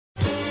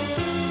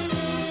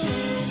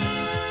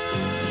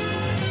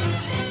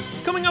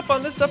up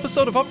on this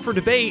episode of Up for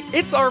Debate,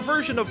 it's our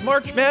version of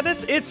March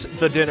Madness. It's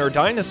the Dinner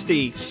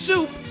Dynasty.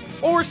 Soup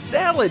or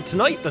salad?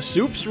 Tonight, the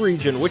soups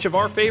region. Which of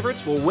our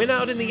favorites will win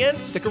out in the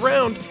end? Stick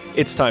around.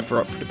 It's time for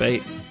Up for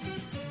Debate.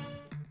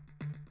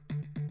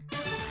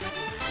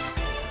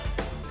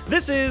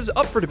 This is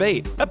Up for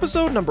Debate,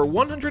 episode number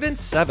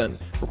 107,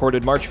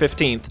 recorded March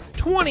 15th,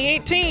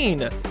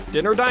 2018.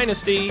 Dinner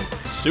Dynasty,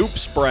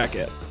 Soups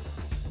Bracket.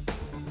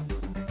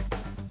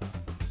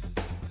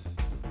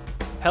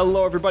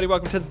 Hello, everybody.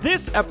 Welcome to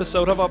this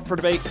episode of Up for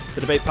Debate,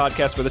 the debate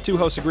podcast where the two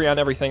hosts agree on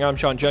everything. I'm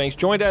Sean Jennings,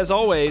 joined as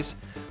always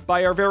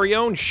by our very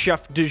own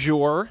chef du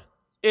jour.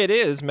 It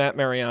is Matt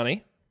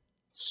Mariani.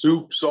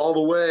 Soups all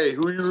the way.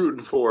 Who are you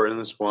rooting for in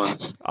this one?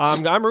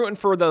 I'm rooting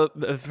for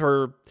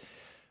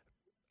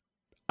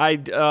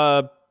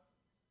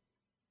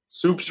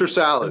Soups or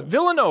salads?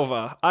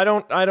 Villanova. I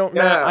don't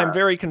know. I'm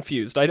very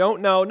confused. I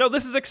don't know. No,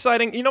 this is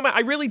exciting. You know, Matt, I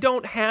really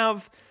don't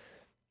have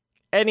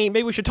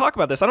maybe we should talk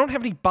about this. I don't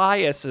have any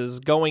biases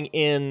going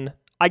in.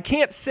 I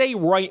can't say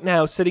right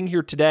now, sitting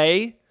here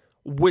today,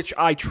 which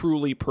I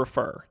truly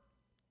prefer.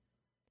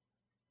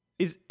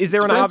 Is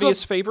there an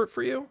obvious favorite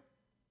for you?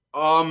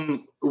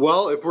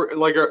 Well, if we're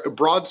like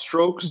broad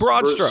strokes.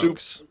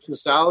 Soups and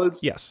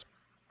salads. Yes.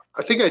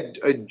 I think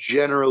I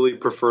generally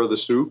prefer the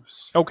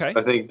soups. Okay.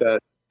 I think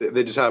that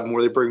they just have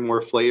more. They bring more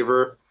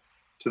flavor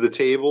to the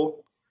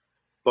table.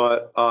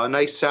 But a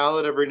nice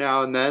salad every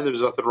now and then.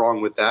 There's nothing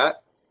wrong with that.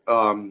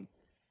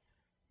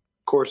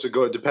 Of course, it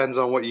depends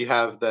on what you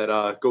have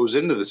that goes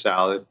into the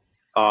salad.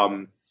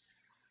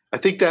 I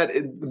think that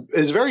it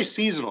is very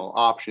seasonal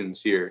options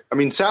here. I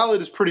mean,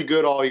 salad is pretty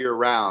good all year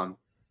round,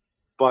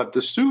 but the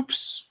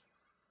soups,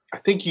 I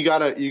think you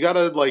gotta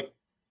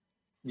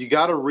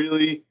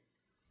really,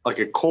 like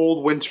a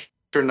cold winter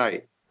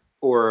night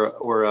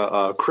or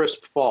a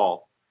crisp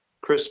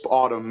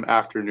autumn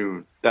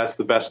afternoon. That's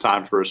the best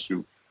time for a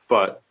soup.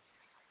 But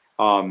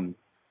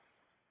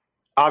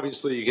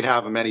obviously, you can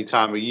have them any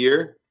time of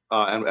year.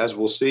 And as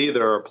we'll see,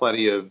 there are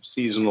plenty of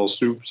seasonal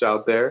soups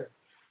out there.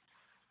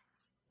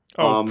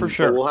 Oh, for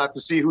sure. We'll have to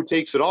see who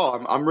takes it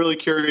all. I'm really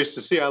curious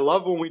to see. I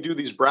love when we do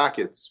these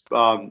brackets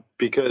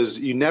because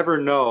you never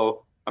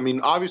know. I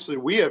mean, obviously,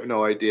 we have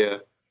no idea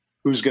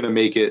who's going to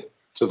make it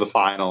to the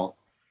final,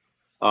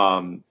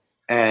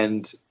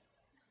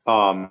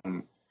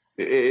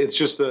 it's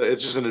just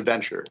an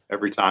adventure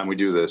every time we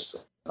do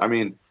this. I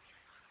mean,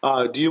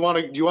 do you want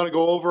to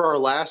go over our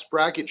last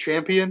bracket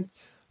champion?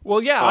 Well,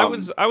 yeah, I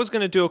was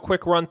going to do a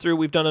quick run through.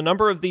 We've done a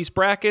number of these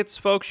brackets,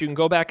 folks. You can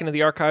go back into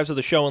the archives of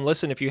the show and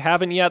listen if you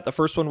haven't yet. The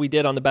first one we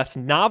did on the best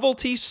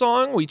novelty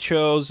song, we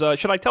chose.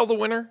 Should I tell the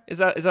winner? Is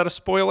that a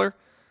spoiler?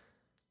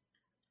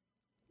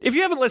 If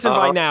you haven't listened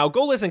by now,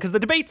 go listen because the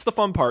debate's the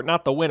fun part,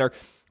 not the winner.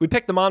 We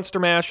picked the Monster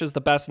Mash as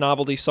the best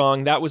novelty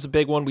song. That was a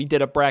big one. We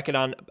did a bracket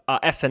on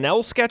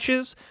SNL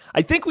sketches.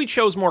 I think we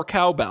chose more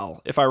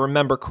Cowbell, if I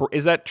remember.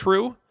 Is that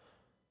true?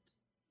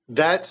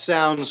 That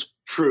sounds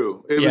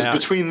true. It was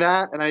between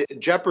that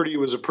and Jeopardy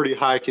was a pretty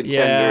high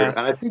contender,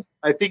 and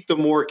I think the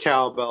more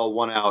Cowbell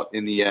won out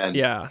in the end.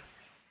 Yeah,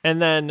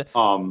 and then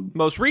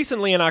most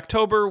recently in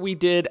October we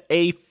did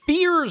a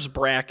fears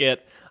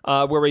bracket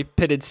where we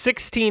pitted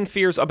 16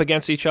 fears up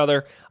against each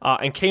other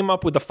and came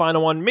up with the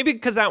final one. Maybe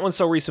because that one's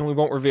so recent we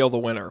won't reveal the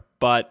winner,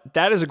 but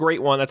that is a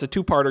great one. That's a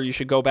two-parter you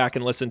should go back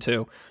and listen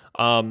to.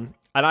 And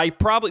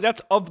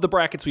that's of the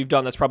brackets we've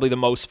done, that's probably the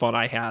most fun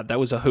I had. That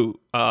was a hoot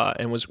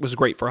and was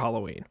great for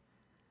Halloween.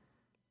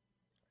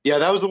 Yeah,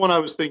 that was the one I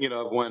was thinking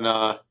of when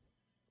I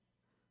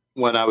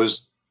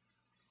was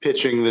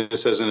pitching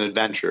this as an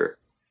adventure.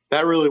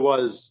 That really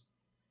was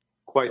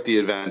quite the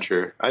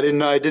adventure. I did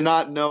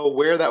not know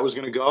where that was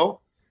going to go,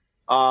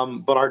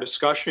 but our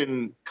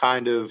discussion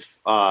kind of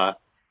I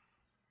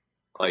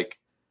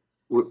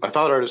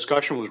thought our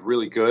discussion was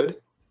really good,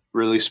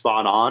 really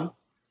spot on.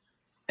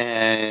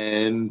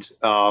 And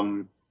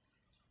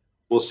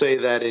we'll say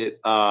that it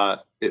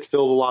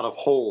filled a lot of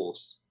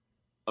holes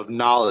of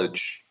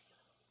knowledge.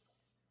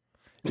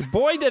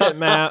 Boy, did it,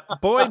 Matt.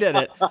 Boy, did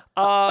it.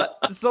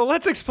 So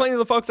let's explain to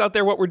the folks out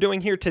there what we're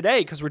doing here today,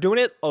 because we're doing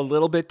it a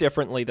little bit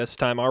differently this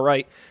time, all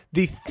right?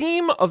 The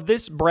theme of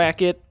this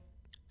bracket,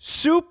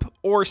 soup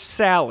or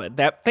salad?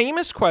 That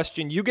famous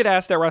question you get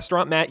asked at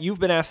restaurant. Matt, you've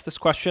been asked this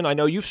question. I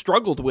know you've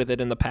struggled with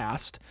it in the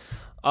past.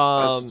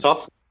 That's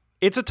tough.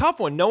 It's a tough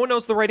one. No one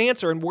knows the right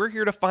answer, and we're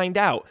here to find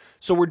out.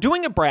 So we're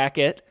doing a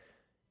bracket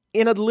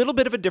in a little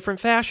bit of a different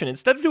fashion.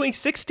 Instead of doing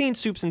 16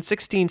 soups and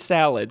 16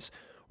 salads,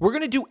 we're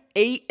going to do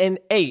 8 and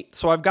 8.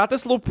 So I've got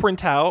this little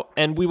printout,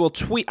 and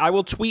I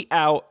will tweet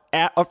out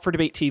at Up for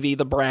Debate TV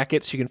the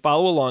brackets. You can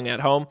follow along at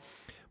home.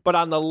 But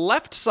on the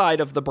left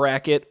side of the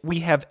bracket, we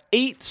have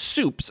 8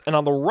 soups, and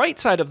on the right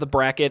side of the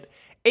bracket,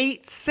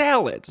 8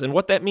 salads. And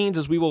what that means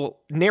is we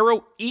will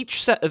narrow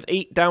each set of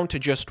 8 down to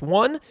just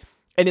one.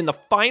 And in the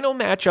final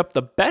matchup,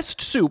 the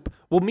best soup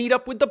will meet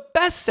up with the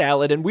best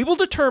salad, and we will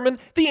determine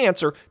the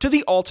answer to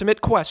the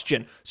ultimate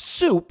question: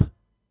 soup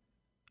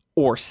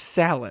or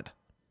salad?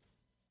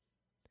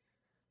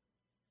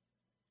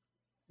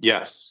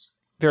 Yes.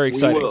 Very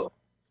exciting. We will,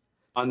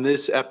 on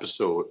this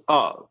episode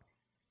of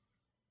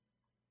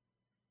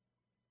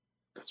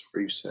That's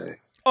where you say.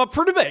 Up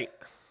for debate.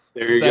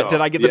 There you go.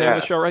 Did I get the name of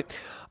the show right?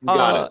 You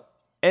got it.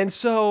 And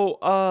so,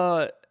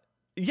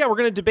 yeah, we're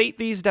going to debate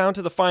these down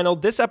to the final.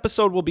 This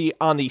episode will be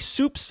on the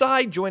soup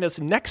side. Join us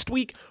next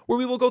week where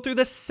we will go through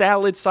the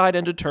salad side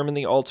and determine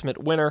the ultimate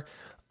winner.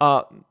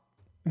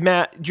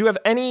 Matt, do you have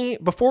any,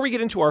 before we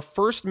get into our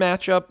first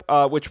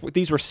matchup, which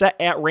these were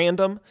set at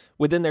random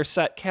within their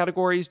set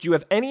categories, do you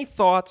have any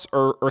thoughts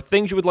or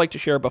things you would like to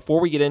share before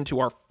we get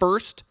into our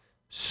first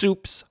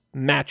soups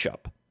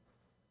matchup?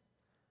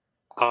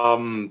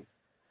 I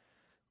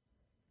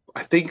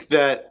think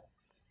that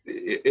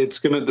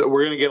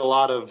we're gonna get a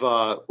lot of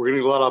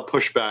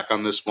pushback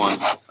on this one.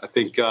 I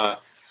think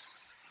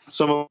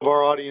some of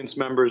our audience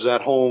members at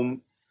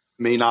home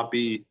may not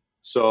be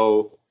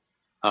so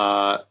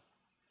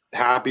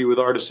happy with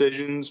our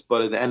decisions,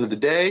 but at the end of the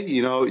day,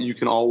 you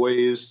can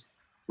always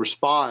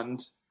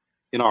respond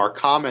in our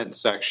comment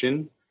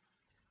section.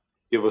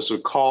 Give us a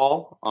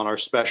call on our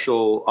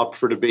special Up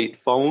for Debate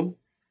phone.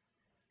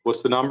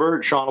 What's the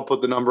number? Sean will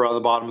put the number on the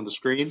bottom of the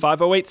screen.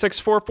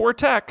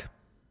 508-644-TECH.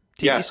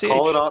 Yes,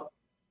 call it up.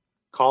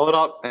 Call it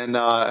up, and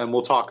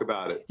we'll talk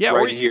about it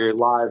here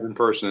live in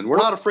person. We're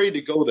not afraid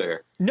to go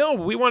there. No,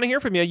 we want to hear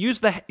from you. You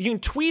can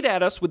tweet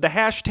at us with the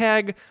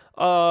hashtag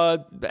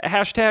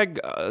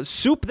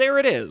soup. There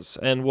it is,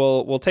 and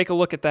we'll take a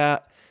look at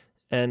that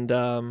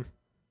and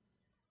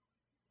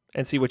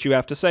see what you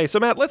have to say. So,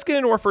 Matt, let's get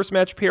into our first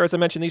matchup here. As I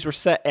mentioned, these were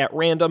set at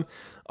random.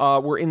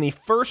 We're in the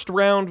first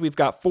round. We've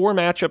got 4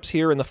 matchups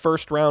here in the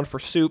first round for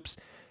soups.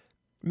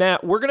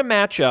 Matt, we're going to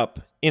match up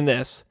in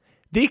this.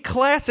 The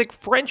classic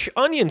French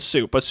onion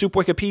soup, a soup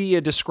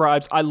Wikipedia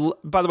describes.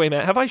 By the way,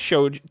 Matt, have I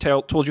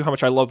told you how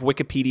much I love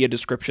Wikipedia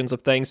descriptions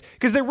of things?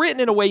 Because they're written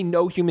in a way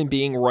no human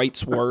being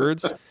writes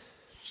words.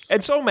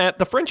 And so, Matt,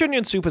 the French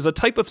onion soup is a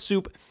type of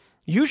soup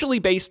usually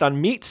based on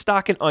meat,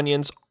 stock, and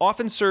onions,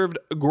 often served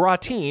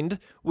gratined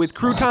with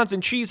croutons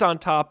and cheese on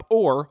top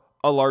or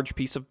a large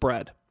piece of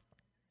bread.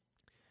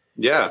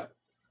 Yeah.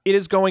 It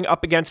is going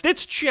up against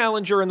its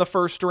challenger in the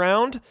first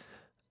round,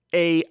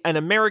 an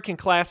American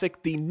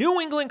classic, the New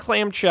England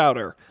clam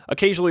chowder,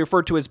 occasionally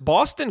referred to as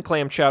Boston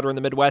clam chowder in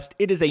the Midwest.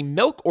 It is a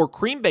milk or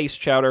cream-based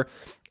chowder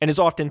and is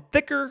often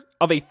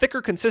of a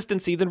thicker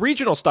consistency than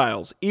regional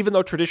styles, even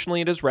though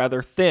traditionally it is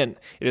rather thin.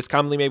 It is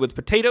commonly made with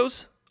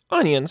potatoes,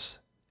 onions,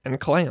 and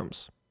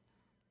clams.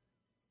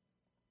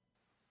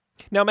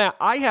 Now, Matt,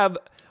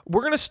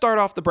 we're going to start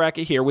off the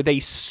bracket here with a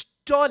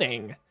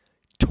stunning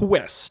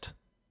twist.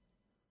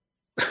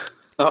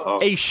 Uh-oh.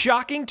 A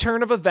shocking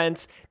turn of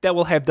events that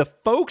will have the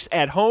folks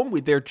at home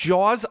with their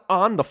jaws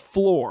on the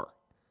floor.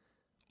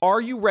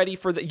 Are you ready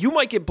for that? You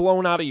might get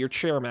blown out of your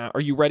chair, Matt. Are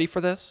you ready for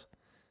this?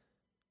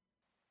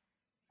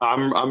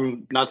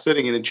 I'm not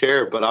sitting in a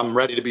chair, but I'm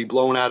ready to be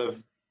blown out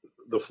of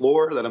the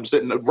floor. That I'm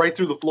sitting right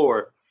through the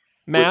floor.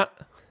 Matt?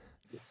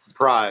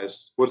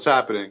 Surprise. What's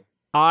happening?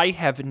 I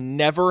have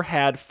never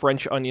had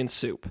French onion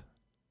soup.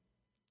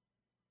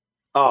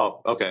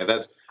 Oh, okay.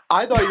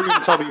 I thought you were going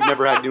to tell me you've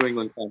never had New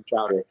England clam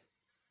chowder.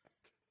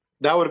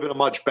 That would have been a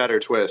much better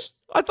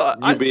twist. I thought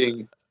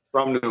being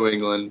from New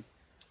England.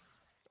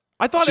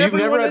 I thought so you've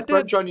never had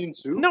French onion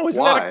soup? No, isn't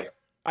why?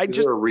 Is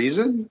there a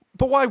reason?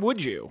 But why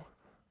would you?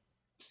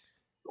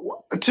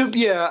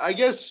 I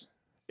guess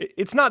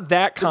it's not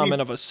that common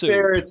of a soup.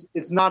 Fair,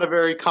 it's not a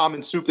very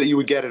common soup that you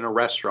would get in a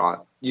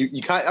restaurant.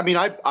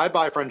 I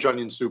buy French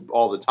onion soup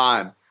all the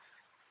time.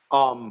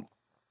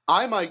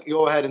 I might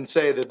go ahead and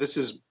say that this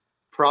is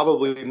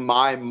probably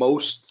my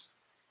most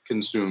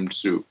consumed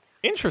soup.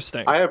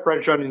 Interesting. I have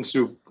French onion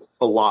soup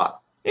a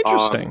lot.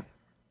 Interesting.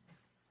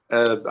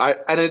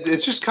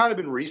 It's just kind of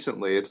been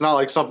recently. It's not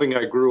like something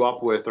I grew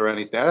up with or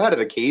anything. I've had it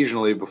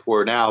occasionally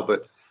before now,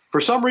 but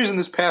for some reason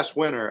this past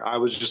winter, I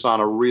was just on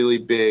a really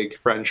big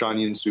French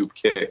onion soup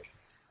kick.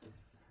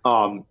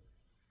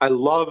 I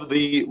love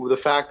the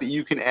fact that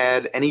you can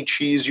add any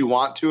cheese you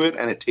want to it,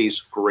 and it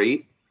tastes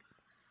great,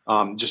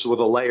 just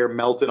with a layer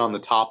melted on the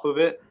top of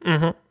it.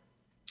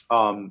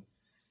 Mm-hmm.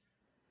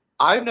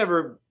 I've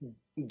never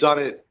done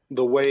it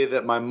the way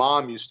that my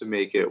mom used to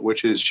make it,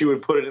 which is she would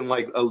put it in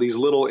like these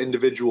little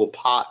individual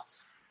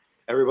pots.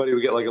 Everybody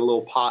would get like a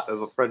little pot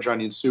of a French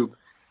onion soup,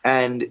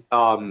 and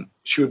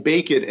she would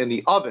bake it in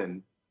the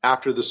oven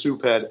after the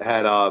soup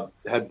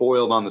had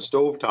boiled on the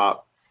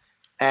stovetop,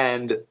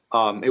 and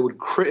it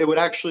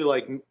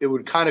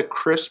would kind of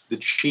crisp the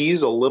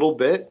cheese a little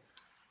bit,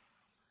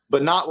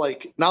 but not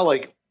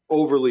like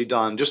overly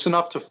done, just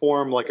enough to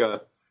form like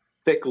a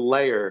thick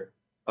layer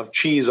of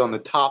cheese on the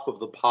top of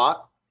the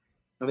pot.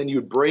 And then you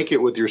would break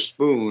it with your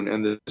spoon,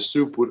 and the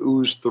soup would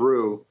ooze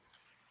through.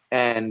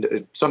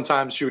 And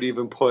sometimes she would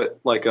even put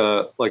like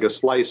a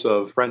slice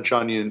of French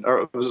onion, or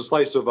it was a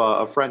slice of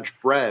a French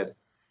bread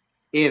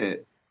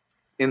in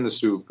the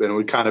soup, and it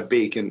would kind of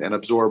bake and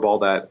absorb all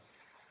that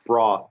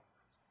broth.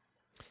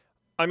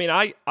 I mean,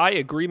 I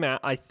agree, Matt.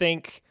 I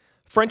think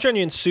French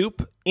onion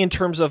soup, in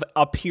terms of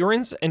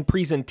appearance and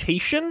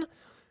presentation,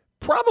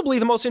 probably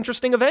the most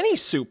interesting of any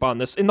soup on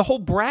this in the whole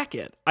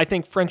bracket. I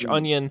think French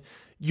onion.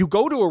 You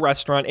go to a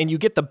restaurant and you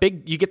get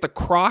the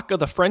crock of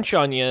the French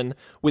onion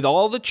with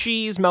all the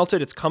cheese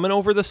melted. It's coming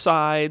over the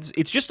sides.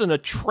 It's just an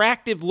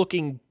attractive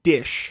looking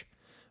dish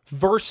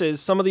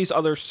versus some of these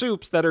other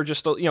soups that are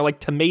just,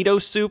 like tomato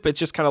soup. It's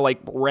just kind of like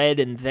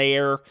red and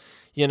there.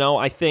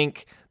 I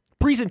think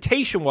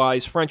presentation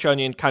wise, French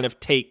onion kind of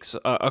takes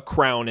a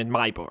crown in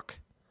my book.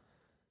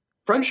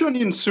 French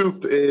onion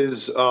soup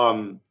is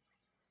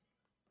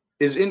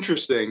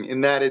interesting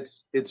in that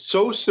it's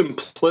so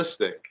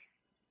simplistic.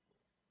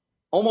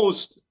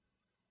 Almost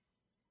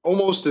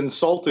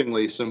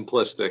insultingly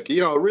simplistic.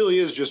 It really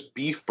is just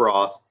beef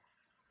broth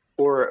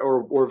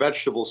or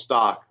vegetable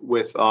stock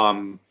with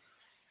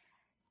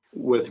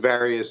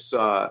various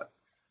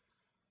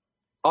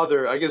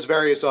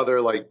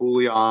other like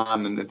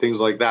bouillon and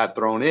things like that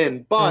thrown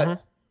in.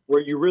 But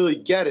where you really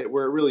get it,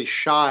 where it really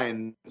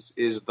shines,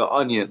 is the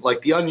onion.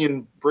 Like the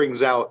onion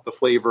brings out the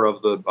flavor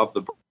of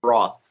the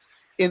broth.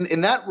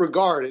 In that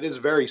regard, it is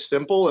very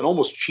simple and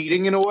almost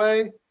cheating in a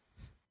way,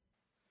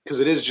 because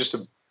it is just a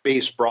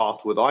base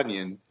broth with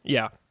onion.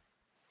 Yeah.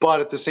 But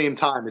at the same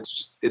time,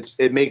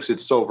 it makes it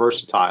so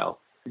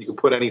versatile. You can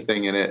put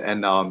anything in it,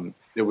 and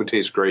it would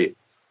taste great.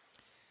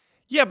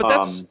 Yeah,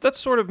 but that's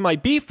sort of my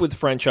beef with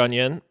French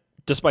onion,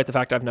 despite the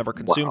fact I've never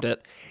consumed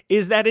it,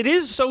 is that it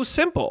is so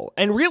simple.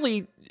 And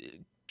really,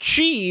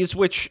 cheese,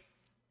 which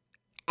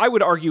I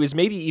would argue is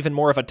maybe even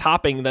more of a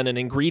topping than an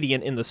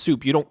ingredient in the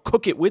soup. You don't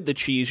cook it with the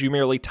cheese; you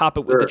merely top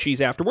it with the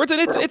cheese afterwards,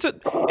 and it's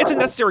a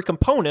necessary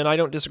component. I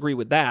don't disagree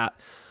with that.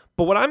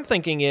 But what I'm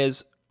thinking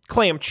is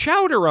clam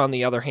chowder, on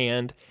the other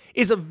hand,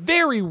 is a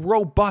very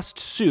robust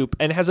soup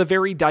and has a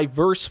very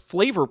diverse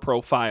flavor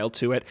profile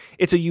to it.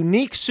 It's a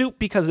unique soup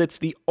because it's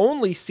the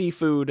only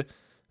seafood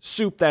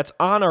soup that's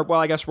on our,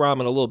 well, I guess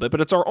ramen a little bit, but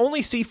it's our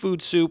only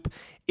seafood soup.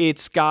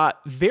 It's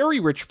got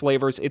very rich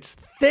flavors. It's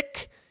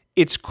thick.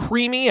 It's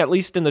creamy, at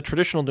least in the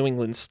traditional New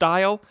England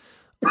style.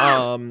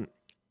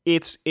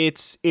 It's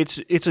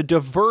a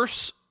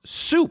diverse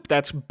soup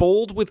that's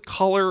bold with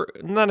color,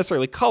 not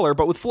necessarily color,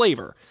 but with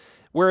flavor.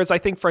 Whereas I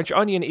think French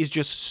onion is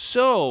just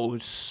so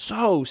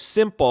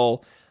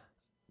simple.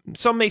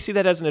 Some may see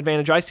that as an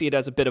advantage. I see it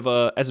as a bit of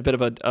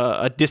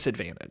a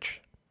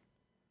disadvantage.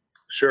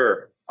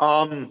 Sure.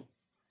 And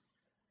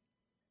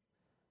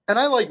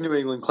I like New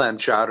England clam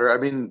chowder. I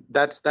mean,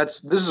 this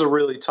is a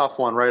really tough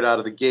one right out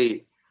of the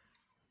gate.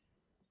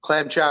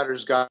 Clam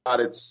chowder's got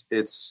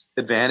its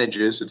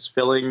advantages. It's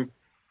filling.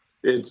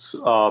 It's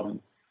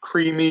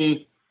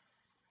creamy.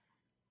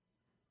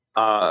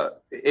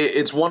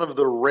 It's one of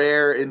the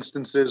rare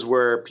instances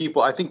where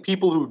I think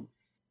people who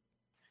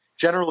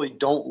generally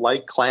don't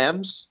like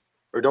clams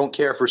or don't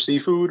care for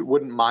seafood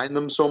wouldn't mind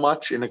them so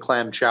much in a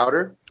clam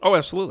chowder. Oh,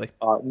 absolutely.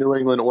 New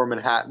England or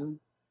Manhattan.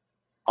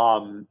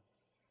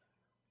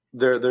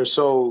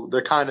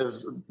 They're kind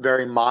of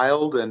very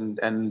mild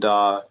and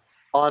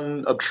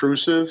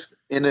unobtrusive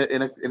in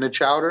a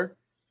chowder.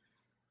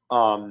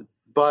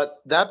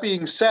 But that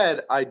being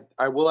said,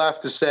 I will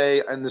have to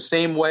say, in the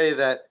same way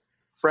that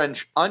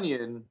French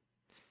onion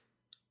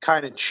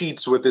kind of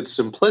cheats with its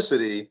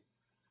simplicity,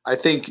 I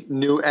think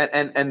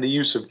and the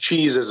use of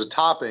cheese as a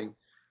topping,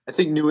 I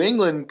think New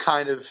England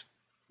kind of,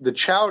 the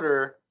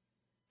chowder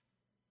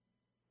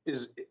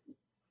is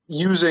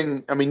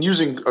using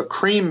a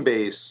cream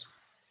base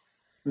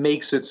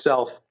makes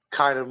itself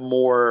kind of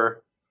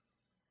more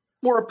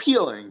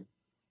appealing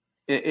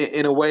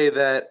in a way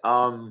that there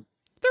are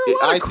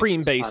a lot of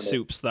cream-based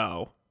soups,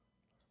 though.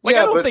 I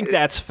don't think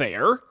that's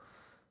fair.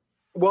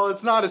 Well,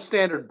 it's not a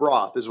standard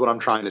broth, is what I'm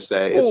trying to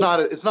say. It's not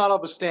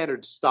of a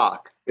standard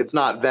stock. It's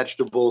not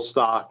vegetable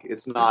stock.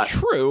 It's not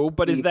true.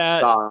 But is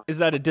that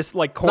a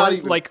like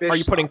corn? Like, are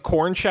you putting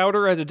corn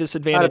chowder as a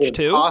disadvantage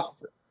too?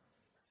 Pasta.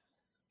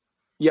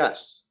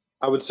 Yes,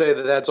 I would say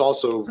that's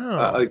also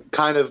a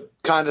kind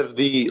of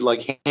the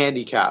like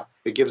handicap.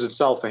 It gives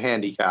itself a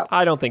handicap.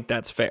 I don't think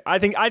that's fair. I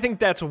think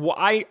that's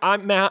why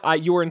I'm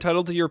Matt. You are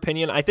entitled to your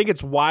opinion. I think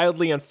it's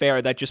wildly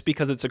unfair that just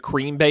because it's a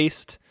cream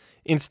based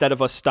instead of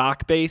a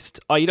stock-based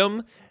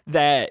item,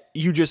 that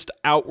you just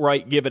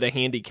outright give it a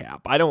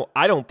handicap. I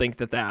don't think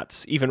that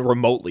that's even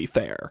remotely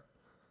fair.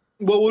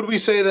 Well, would we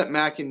say that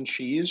mac and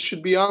cheese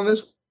should be on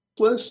this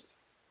list?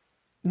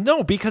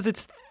 No, because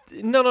it's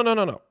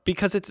no.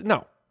 Because it's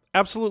no,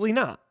 absolutely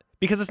not.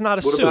 Because it's not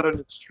a soup. What about an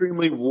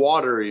extremely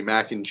watery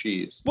mac and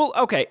cheese? Well,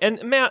 okay,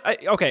 and Matt,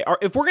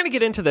 if we're going to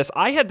get into this,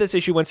 I had this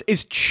issue once.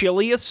 Is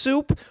chili a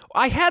soup?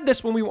 I had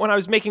this when I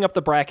was making up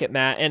the bracket,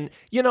 Matt, and,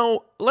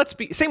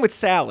 same with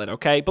salad,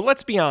 okay? But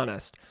let's be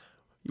honest.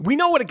 We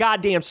know what a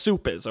goddamn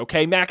soup is,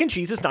 okay? Mac and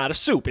cheese is not a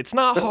soup. It's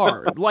not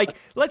hard. Like,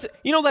 that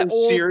old...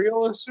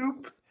 cereal a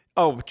soup?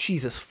 Oh,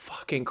 Jesus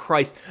fucking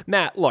Christ.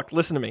 Matt, look,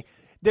 listen to me.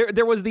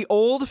 There was the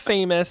old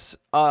famous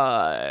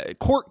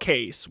court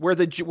case where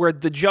the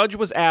judge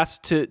was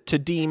asked to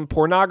deem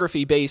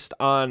pornography based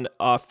on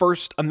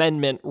First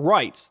Amendment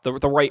rights, the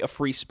right of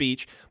free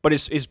speech, but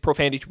is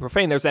profanity to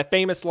profane. There's that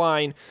famous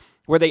line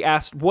where they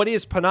asked, "What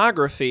is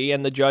pornography?"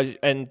 and the judge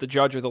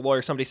or the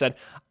lawyer, somebody said,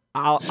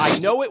 I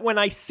know it when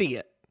I see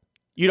it.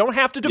 You don't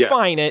have to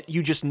define it.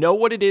 You just know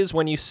what it is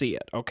when you see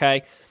it,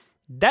 okay?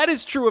 That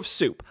is true of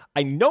soup.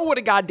 I know what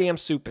a goddamn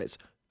soup is.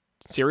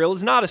 Cereal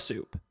is not a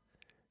soup.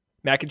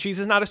 Mac and cheese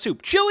is not a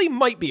soup. Chili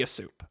might be a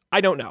soup.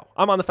 I don't know.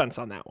 I'm on the fence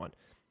on that one.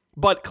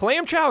 But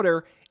clam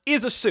chowder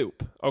is a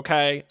soup,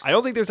 okay? I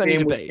don't think there's any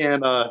debate.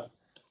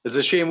 It's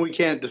a shame we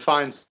can't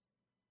define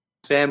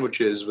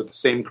sandwiches with the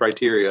same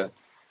criteria.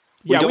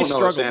 We don't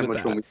know a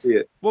sandwich when we see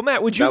it. Well,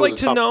 Matt, would you like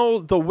to know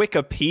the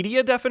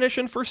Wikipedia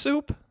definition for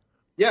soup?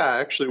 Yeah,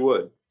 I actually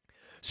would.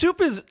 Soup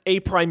is a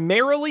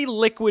primarily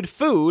liquid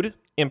food,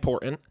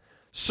 important,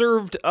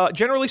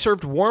 generally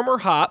served warm or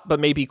hot, but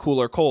maybe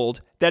cool or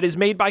cold, that is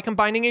made by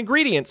combining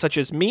ingredients such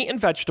as meat and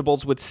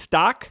vegetables with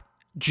stock,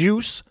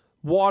 juice,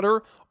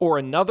 water, or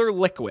another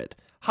liquid.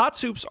 Hot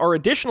soups are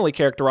additionally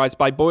characterized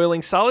by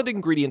boiling solid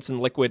ingredients in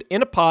liquid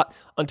in a pot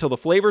until the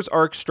flavors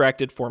are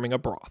extracted, forming a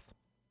broth.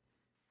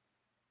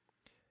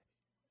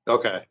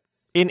 Okay.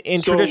 In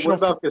traditional,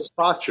 what about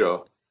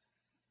gazpacho?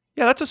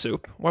 Yeah, that's a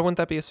soup. Why wouldn't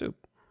that be a soup?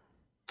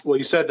 Well,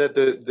 you said that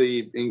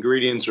the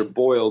ingredients are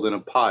boiled in a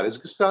pot. Is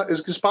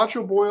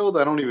gazpacho boiled?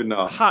 I don't even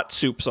know. Hot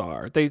soups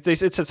are.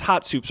 It says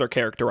hot soups are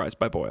characterized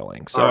by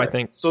boiling. So right. I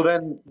think. So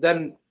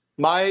then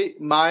my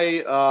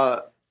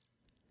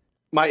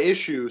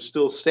issue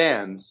still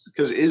stands,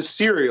 because is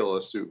cereal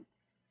a soup?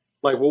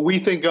 Like what we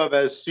think of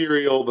as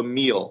cereal, the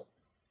meal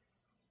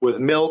with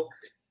milk,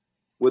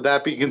 would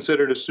that be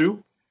considered a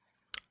soup?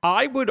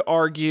 I would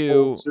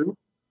argue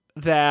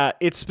that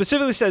it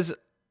specifically says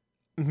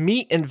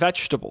meat and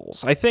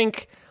vegetables. I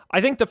think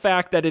the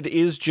fact that it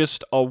is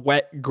just a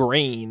wet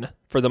grain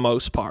for the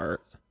most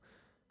part.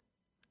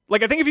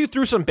 Like, I think if you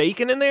threw some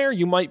bacon in there,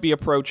 you might be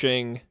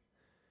approaching.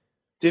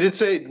 Did it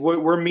say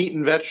were meat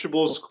and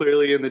vegetables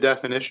clearly in the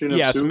definition of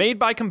yes, soup? Made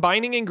by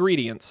combining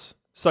ingredients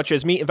such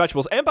as meat and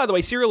vegetables. And by the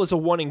way, cereal is a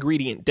one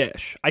ingredient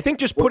dish. I think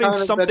just putting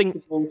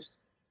something.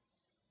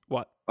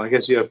 What? I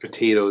guess you have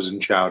potatoes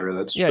and chowder.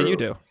 That's true. Yeah, you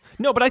do.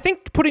 No, but I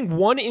think putting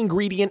one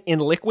ingredient in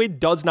liquid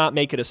does not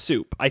make it a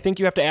soup. I think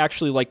you have to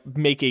actually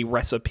make a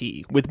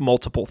recipe with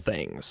multiple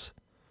things.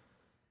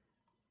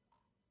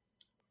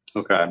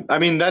 Okay. I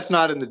mean, that's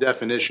not in the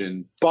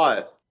definition,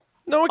 but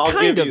no, it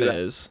kind of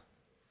is.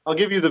 I'll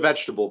give you the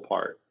vegetable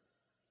part.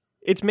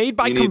 It's made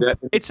by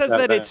it says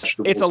that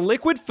it's a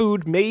liquid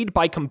food made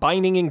by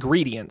combining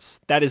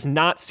ingredients. That is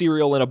not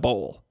cereal in a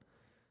bowl.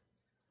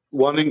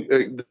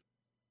 The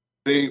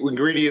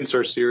ingredients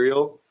are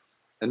cereal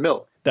and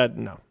milk.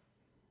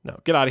 No,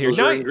 get out of here.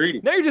 Now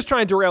you're just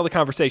trying to derail the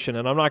conversation,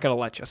 and I'm not going to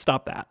let you.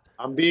 Stop that.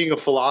 I'm being a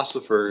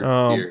philosopher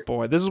here. Oh,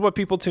 boy. This is what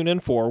people tune in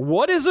for.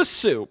 What is a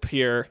soup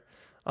here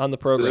on the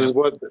program? This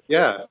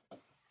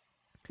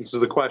is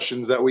the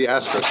questions that we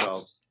ask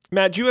ourselves.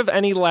 Matt, do you have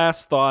any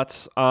last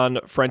thoughts on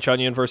French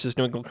onion versus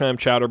New England clam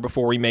chowder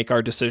before we make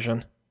our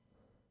decision?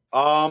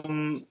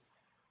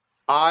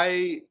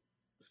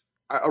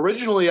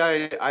 Originally,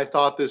 I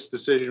thought this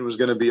decision was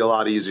going to be a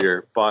lot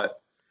easier,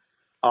 but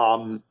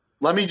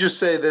let me just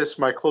say this.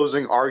 My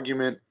closing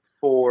argument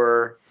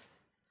for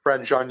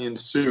French onion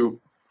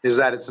soup is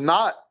that it's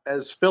not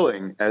as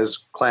filling as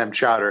clam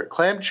chowder.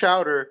 Clam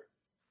chowder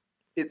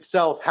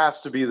itself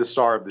has to be the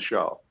star of the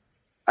show.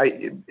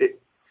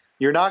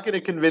 You're not going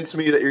to convince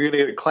me that you're going to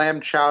get a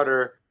clam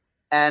chowder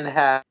and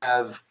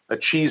have a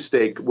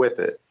cheesesteak with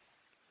it.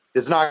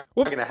 It's not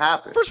going to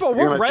happen. First of all,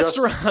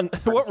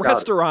 what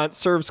restaurant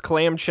serves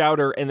clam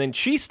chowder and then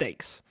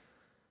cheesesteaks?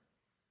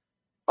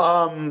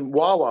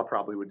 Wawa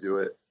probably would do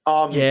it.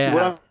 Yeah.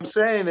 What I'm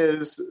saying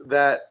is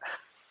that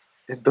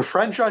the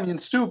French onion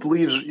soup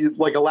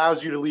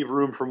allows you to leave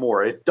room for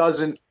more. It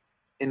doesn't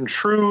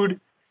intrude.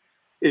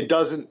 It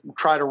doesn't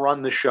try to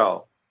run the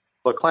show.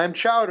 But clam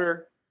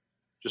chowder,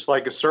 just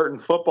like a certain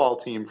football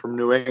team from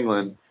New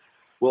England,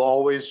 will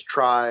always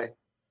try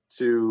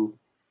to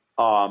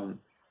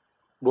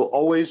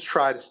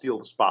steal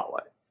the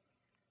spotlight.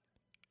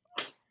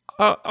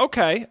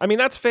 Okay. I mean,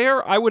 that's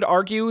fair. I would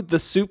argue the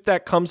soup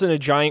that comes in a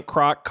giant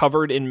crock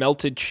covered in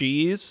melted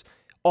cheese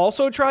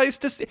also tries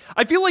to...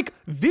 I feel like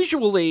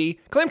visually,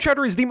 clam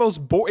chowder is the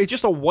most... it's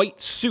just a white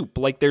soup.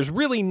 Like, there's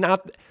really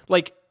not...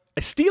 Like,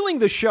 stealing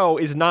the show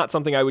is not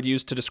something I would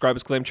use to describe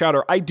as clam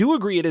chowder. I do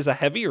agree it is a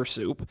heavier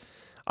soup.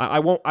 I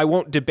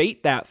won't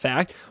debate that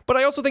fact. But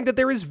I also think that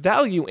there is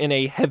value in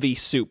a heavy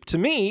soup. To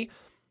me,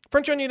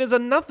 French onion is a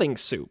nothing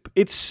soup.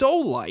 It's so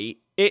light.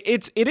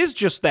 It is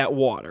just that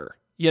water.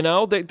 You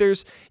know,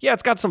 it's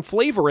got some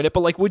flavor in it,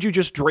 but would you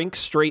just drink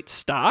straight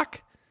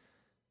stock?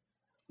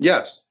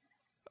 Yes.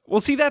 Well,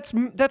 see, that's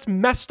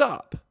messed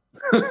up.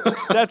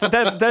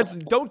 That's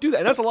don't do that.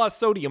 And that's a lot of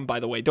sodium, by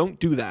the way.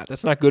 Don't do that.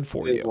 That's not good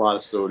for you. It's a lot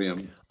of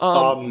sodium.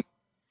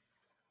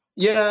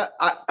 Yeah.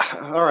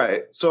 All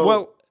right. So,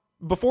 well,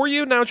 before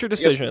you announce your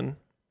decision,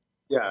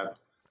 yeah,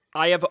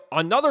 I have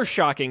another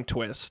shocking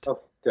twist.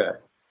 Okay.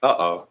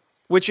 Uh-oh.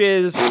 Which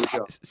is,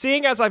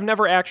 seeing as I've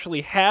never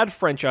actually had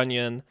French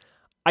onion,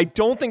 I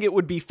don't think it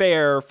would be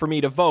fair for me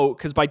to vote,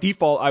 because by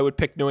default, I would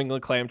pick New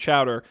England clam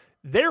chowder.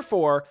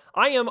 Therefore,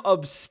 I am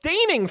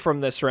abstaining from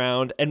this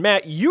round, and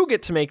Matt, you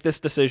get to make this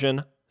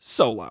decision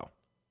solo.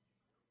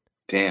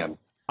 Damn.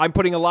 I'm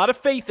putting a lot of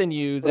faith in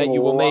you that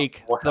you will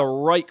make the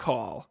right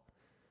call.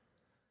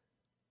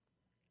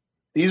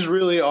 These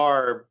really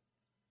are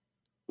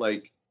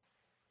like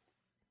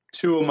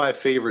two of my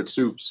favorite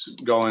soups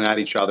going at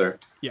each other.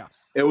 Yeah.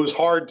 It was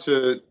hard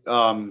to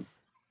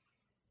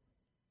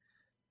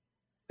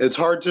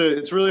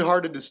it's really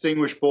hard to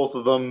distinguish both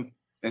of them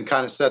and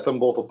kind of set them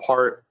both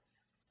apart.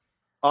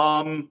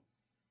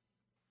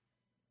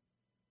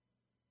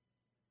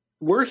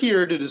 We're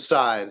here to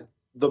decide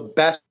the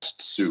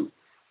best soup.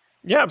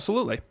 Yeah,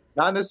 absolutely.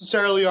 Not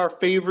necessarily our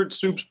favorite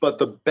soups, but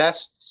the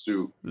best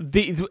soup.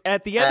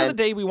 At the end of the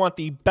day, we want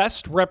the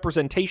best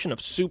representation of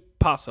soup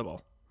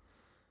possible.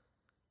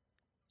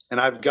 And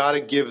I've got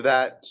to give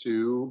that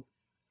to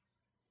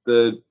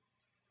the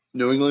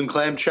New England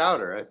clam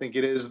chowder. I think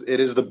it is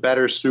the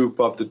better soup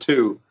of the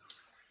two.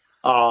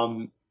 My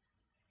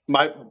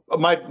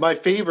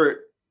favorite,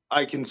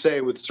 I can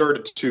say with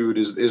certitude,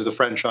 is the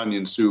French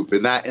onion soup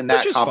in that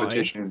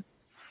competition. Fine.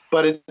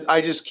 But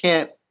I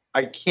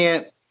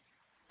can't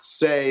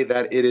say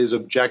that it is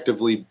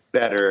objectively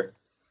better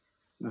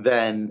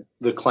than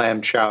the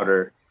clam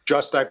chowder.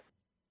 Just I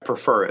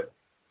prefer it,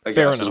 I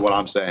guess is what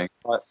I'm saying.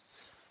 But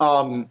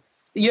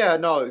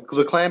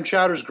the clam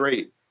chowder is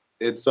great.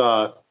 It's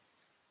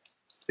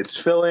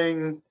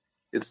filling,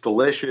 it's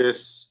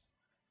delicious.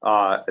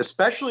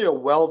 Especially a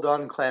well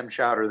done clam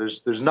chowder.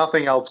 There's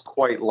nothing else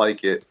quite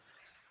like it.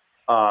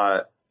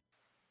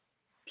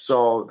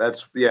 So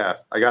that's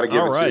I got to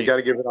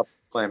give it up to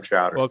clam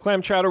chowder. Well,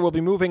 clam chowder will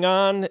be moving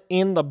on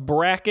in the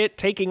bracket,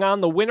 taking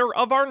on the winner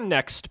of our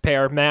next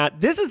pair,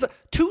 Matt. This is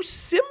two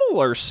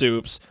similar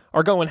soups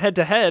are going head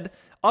to head.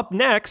 Up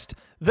next,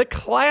 the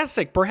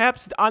classic,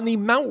 perhaps on the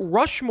Mount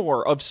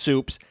Rushmore of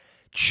soups,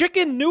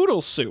 chicken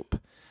noodle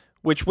soup,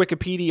 which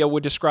Wikipedia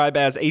would describe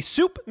as a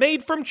soup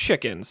made from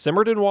chicken,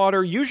 simmered in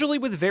water, usually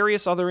with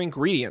various other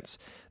ingredients.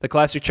 The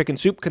classic chicken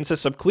soup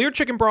consists of clear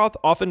chicken broth,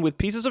 often with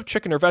pieces of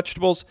chicken or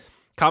vegetables.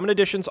 Common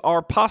additions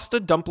are pasta,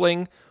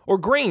 dumpling, or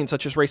grains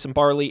such as rice and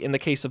barley. In the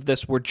case of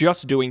this, we're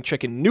just doing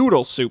chicken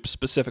noodle soup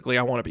specifically,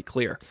 I want to be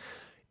clear.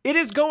 It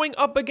is going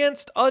up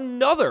against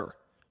another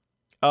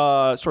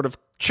sort of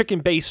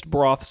chicken-based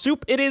broth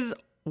soup. It is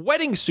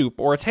wedding soup,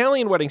 or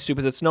Italian wedding soup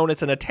as it's known.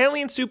 It's an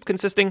Italian soup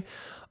consisting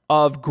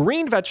of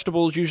green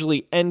vegetables,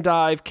 usually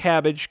endive,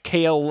 cabbage,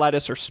 kale,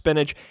 lettuce, or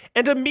spinach,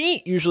 and a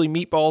meat, usually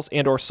meatballs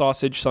and or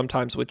sausage,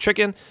 sometimes with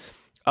chicken,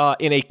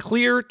 in a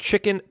clear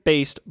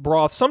chicken-based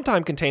broth,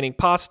 sometimes containing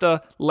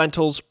pasta,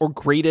 lentils, or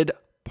grated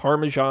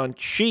Parmesan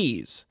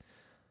cheese.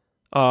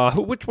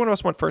 Which one of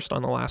us went first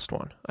on the last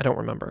one? I don't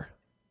remember.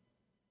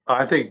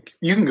 I think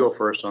you can go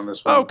first on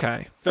this one.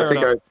 Okay, fair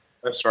enough.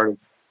 I started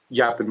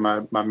yapping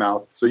my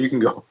mouth, so you can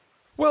go.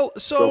 Well,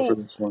 go for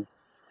this one.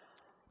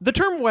 The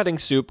term wedding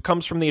soup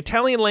comes from the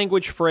Italian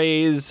language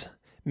phrase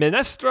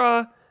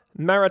minestra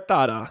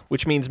maritata,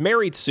 which means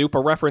married soup,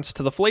 a reference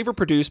to the flavor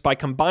produced by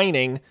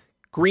combining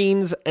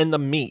greens and the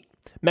meat.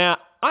 Matt,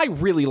 I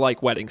really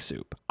like wedding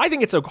soup. I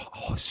think it's a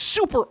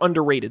super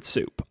underrated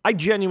soup. I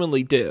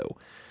genuinely do.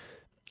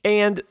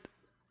 And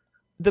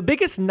the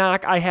biggest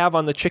knock I have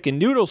on the chicken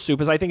noodle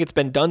soup is I think it's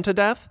been done to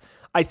death.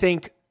 I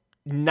think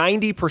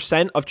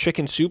 90% of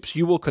chicken soups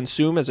you will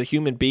consume as a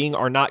human being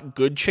are not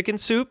good chicken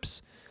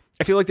soups.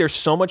 I feel like there's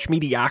so much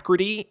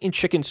mediocrity in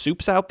chicken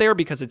soups out there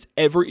because it's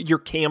your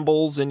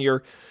Campbell's and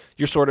your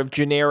sort of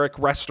generic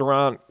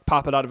restaurant,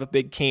 pop it out of a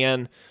big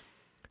can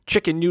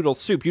chicken noodle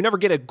soup. You never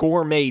get a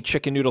gourmet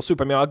chicken noodle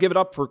soup. I mean, I'll give it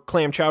up for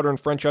clam chowder and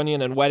French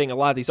onion and wedding, a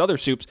lot of these other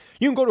soups.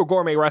 You can go to a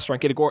gourmet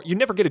restaurant, you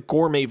never get a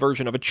gourmet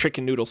version of a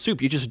chicken noodle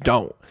soup. You just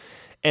don't.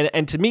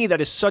 And to me, that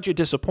is such a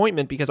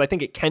disappointment because I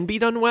think it can be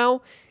done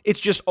well. It's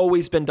just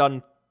always been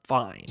done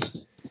fine.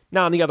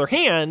 Now, on the other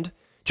hand,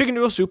 chicken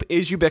noodle soup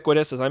is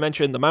ubiquitous. As I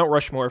mentioned, the Mount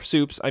Rushmore of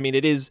soups. I mean,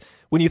 it is,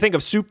 when you think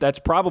of soup, that's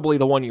probably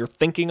the one you're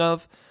thinking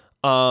of.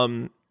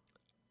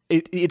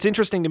 It's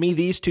interesting to me,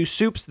 these two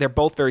soups, they're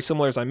both very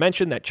similar, as I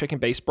mentioned, that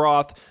chicken-based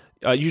broth,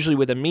 usually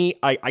with a meat.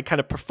 I kind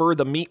of prefer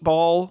the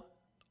meatball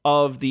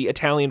of the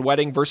Italian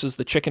wedding versus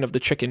the chicken of the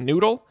chicken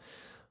noodle.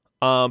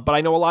 But I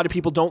know a lot of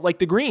people don't like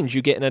the greens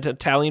you get in an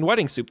Italian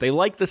wedding soup. They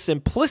like the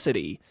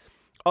simplicity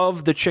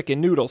of the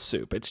chicken noodle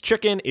soup. It's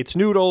chicken, it's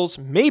noodles,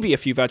 maybe a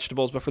few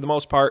vegetables, but for the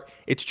most part,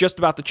 it's just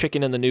about the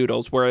chicken and the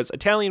noodles. Whereas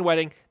Italian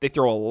wedding, they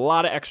throw a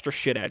lot of extra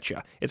shit at you.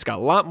 It's got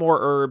a lot more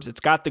herbs. It's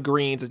got the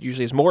greens. It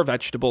usually has more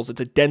vegetables.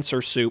 It's a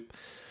denser soup.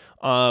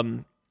 For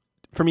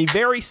me,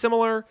 very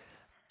similar.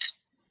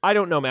 I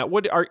don't know, Matt.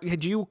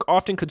 Do you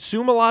often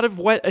consume a lot of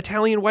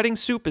Italian wedding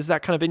soup? Is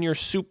that kind of in your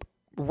soup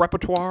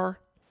repertoire?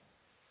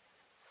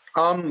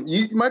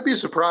 You might be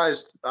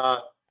surprised. I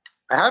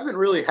haven't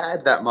really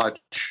had that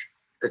much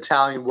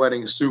Italian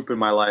wedding soup in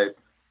my life.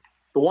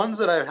 The ones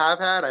that I have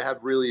had, I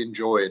have really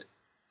enjoyed.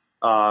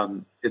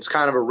 It's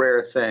kind of a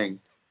rare thing.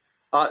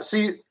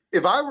 See,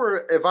 if I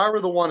were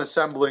the one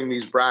assembling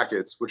these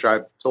brackets, which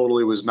I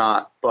totally was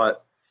not,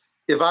 but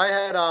if I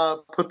had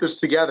put this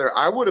together,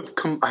 I would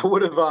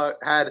have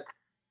had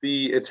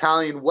the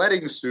Italian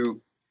wedding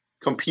soup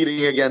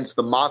competing against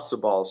the matzo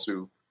ball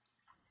soup,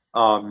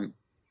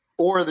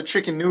 or the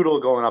chicken noodle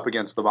going up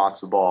against the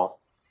matzo ball.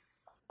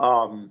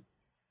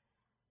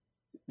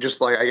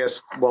 Just like, I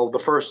guess, well, the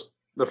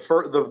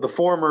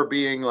former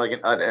being like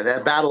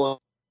a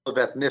battle of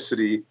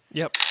ethnicity.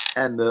 Yep.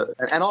 And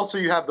also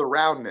you have the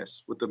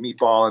roundness with the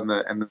meatball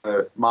and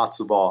the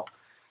matzo ball.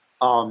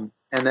 And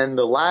then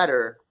the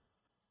latter,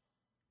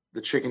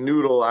 the chicken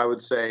noodle, I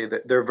would say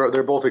that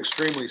they're both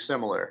extremely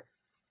similar.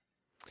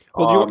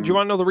 Well, do you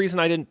want to know the reason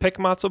I didn't pick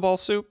matzo ball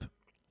soup?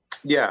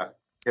 Yeah.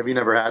 Have you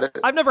never had it?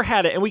 I've never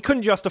had it, and we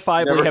couldn't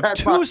justifiably have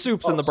two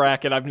soups in the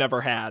bracket I've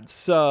never had.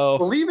 So,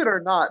 believe it or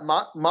not,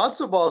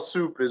 matzo ball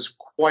soup is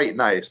quite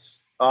nice.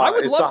 I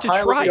would love to try it.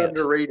 It's a highly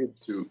underrated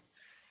soup.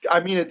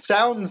 I mean, it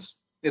sounds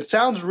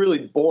really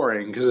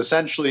boring because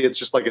essentially it's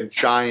just like a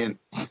giant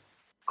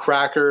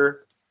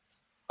cracker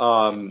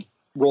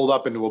rolled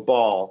up into a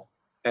ball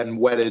and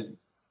wetted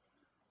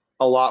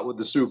a lot with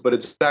the soup, but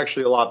it's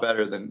actually a lot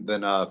better than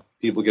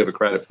people give it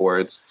credit for.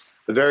 It's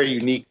a very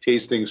unique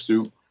tasting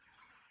soup.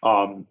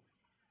 And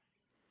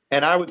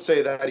I would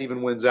say that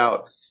even wins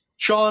out.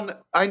 Sean,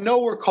 I know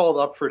we're called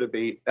up for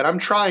debate, and I'm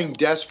trying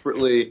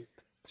desperately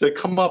to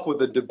come up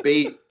with a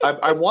debate.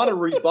 I want to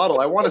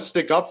rebuttal. I want to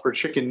stick up for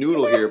chicken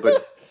noodle here,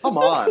 but come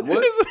on. We're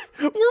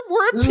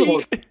at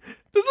peak.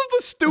 This is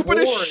the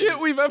stupidest shit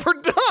we've ever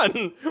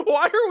done.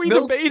 Why are we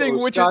debating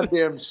which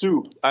goddamn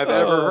soup I've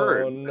ever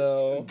heard? Oh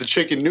no. The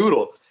chicken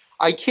noodle.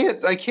 I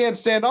can't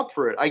stand up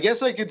for it. I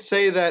guess I could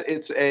say that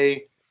it's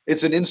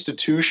an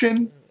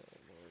institution.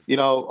 You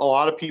know, a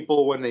lot of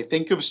people, when they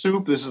think of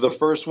soup, this is the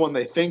first one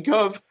they think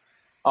of.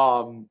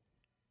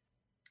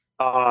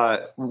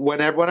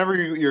 Whenever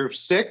you're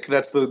sick,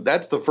 that's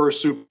the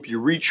first soup you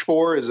reach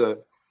for is a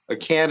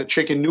can of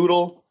chicken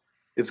noodle.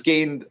 It's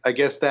gained, I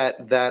guess,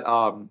 that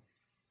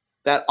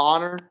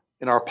honor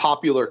in our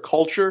popular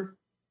culture,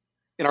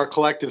 in our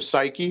collective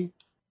psyche.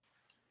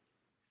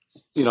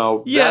 You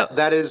know,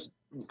 that is,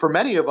 for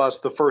many of us,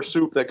 the first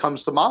soup that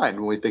comes to mind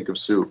when we think of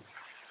soup.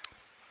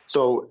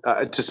 So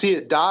to see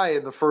it die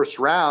in the first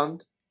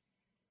round,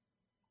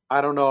 I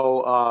don't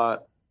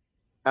know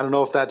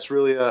if that's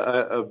really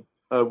a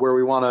where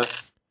we want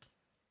to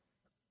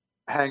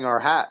hang our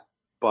hat,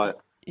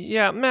 but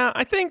yeah, Matt,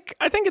 I think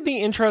in the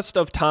interest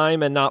of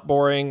time and not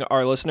boring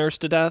our listeners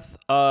to death,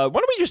 why don't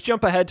we just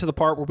jump ahead to the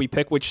part where we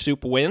pick which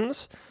soup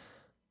wins?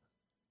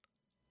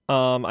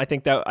 I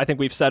think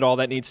we've said all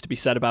that needs to be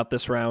said about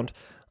this round.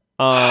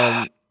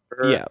 Yeah,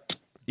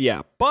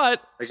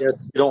 but I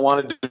guess you don't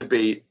want to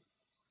debate.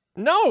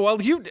 No, well,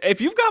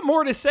 if you've got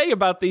more to say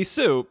about these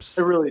soups,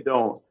 I really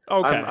don't.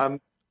 Okay,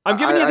 I'm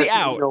giving you the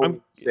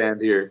out.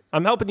 Stand here.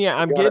 I'm helping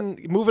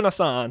you. Moving us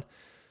on.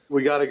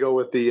 We got to go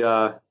with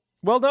the.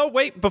 Well, no,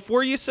 wait.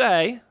 Before you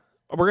say,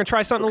 we're gonna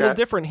try something a little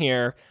different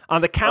here.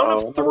 On the count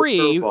of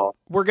three,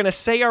 we're gonna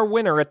say our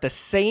winner at the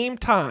same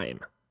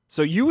time.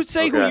 So you would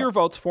say who your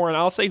vote's for, and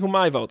I'll say who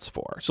my vote's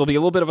for. So it'll be a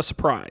little bit of a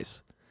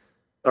surprise.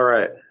 All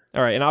right,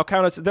 and I'll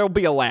count us. There'll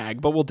be a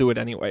lag, but we'll do it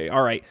anyway.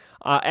 All right,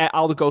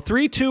 I'll go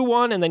 3, 2,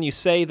 1, and then you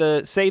say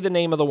the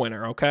name of the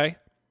winner. Okay.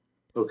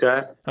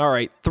 Okay. All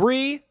right.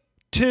 3,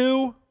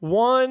 2,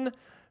 1.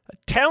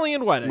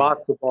 Italian wedding.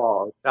 Matzo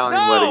ball.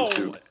 Italian wedding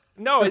soup.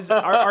 No,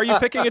 are you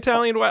picking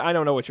Italian wedding? I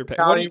don't know what you're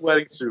picking. Italian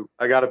wedding soup.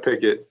 I gotta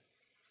pick it.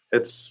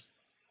 It's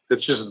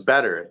just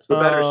better. It's the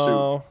better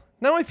soup.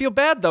 Now I feel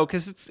bad though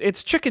because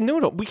it's chicken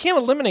noodle. We can't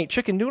eliminate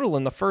chicken noodle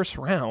in the first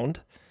round.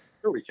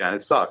 Sure we can.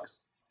 It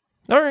sucks.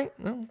 All right.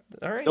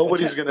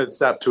 Nobody's gonna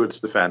step to its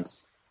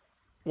defense.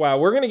 Wow,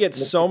 we're gonna get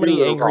so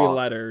many angry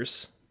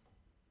letters.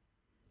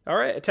 All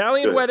right,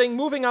 Italian wedding.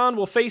 Moving on,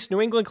 we'll face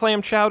New England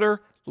clam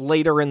chowder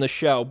later in the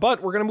show,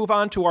 but we're gonna move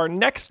on to our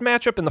next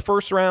matchup in the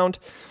first round.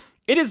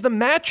 It is the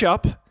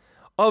matchup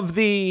of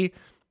the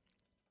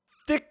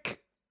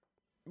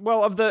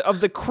of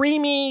the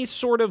creamy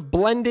sort of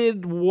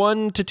blended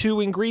 1 to 2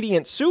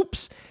 ingredient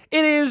soups.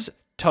 It is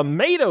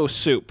tomato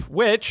soup,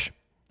 which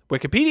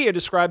Wikipedia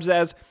describes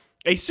as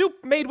a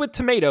soup made with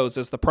tomatoes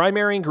as the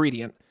primary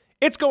ingredient.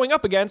 It's going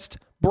up against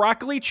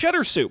broccoli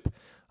cheddar soup,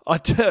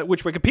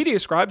 which Wikipedia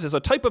describes as a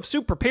type of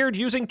soup prepared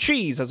using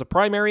cheese as a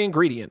primary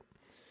ingredient.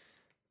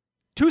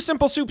 Two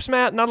simple soups,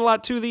 Matt, not a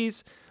lot to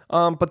these.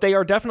 But they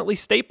are definitely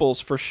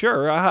staples for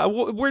sure.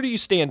 Where do you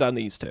stand on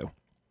these two?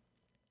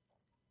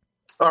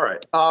 All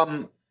right.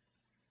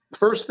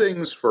 First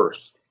things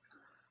first.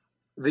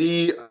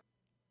 The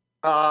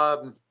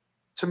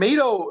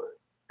tomato.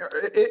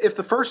 If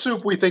the first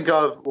soup we think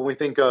of when we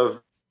think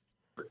of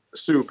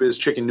soup is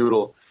chicken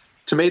noodle,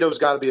 tomato's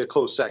got to be a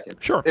close second.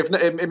 Sure. If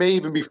it may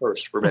even be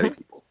first for many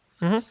people.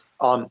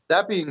 Mm-hmm.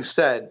 That being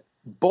said,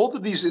 both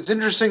of these. It's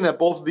interesting that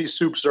both of these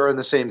soups are in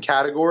the same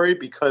category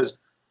because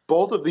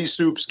both of these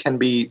soups can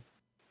be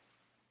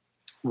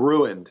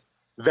ruined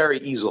very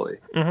easily.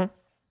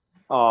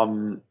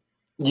 Mm-hmm.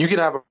 You can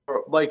have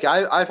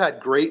I've had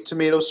great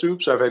tomato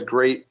soups. I've had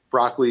great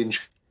broccoli and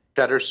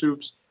cheddar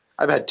soups.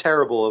 I've had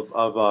terrible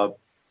of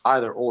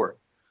either or.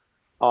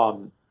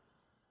 And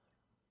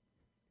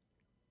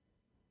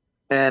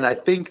I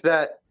think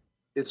that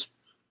it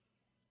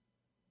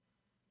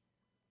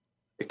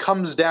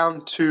comes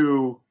down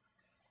to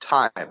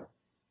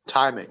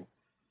timing.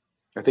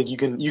 I think you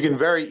can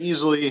very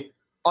easily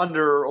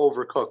under or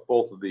overcook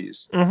both of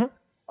these.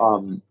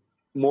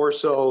 More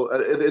so,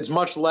 it's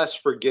much less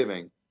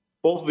forgiving.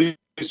 Both of these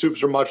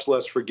soups are much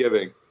less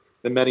forgiving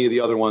than many of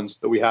the other ones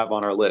that we have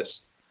on our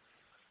list.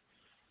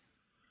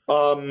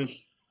 Neither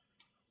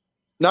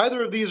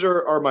of these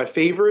are my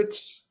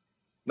favorites.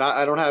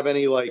 I don't have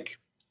any like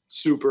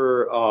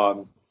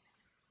super,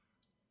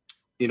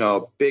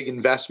 big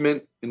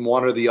investment in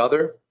one or the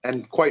other.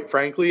 And quite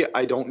frankly,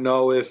 I don't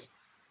know if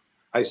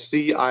I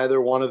see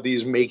either one of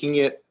these making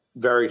it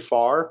very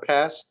far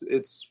past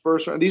its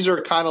first round. These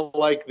are kind of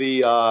like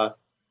the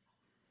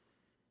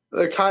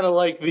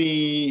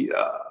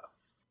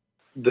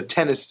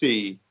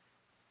Tennessee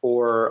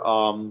or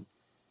I'm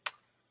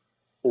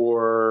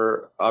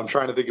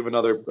trying to think of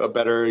a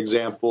better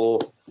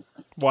example.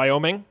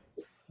 Wyoming.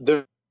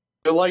 They're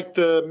like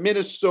the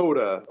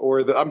Minnesota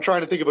I'm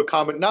trying to think of a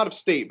common, not of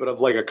state, but of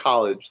like a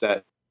college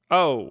that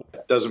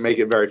doesn't make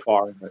it very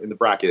far in the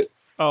bracket.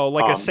 Oh,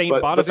 like a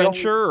St.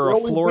 Bonaventure or a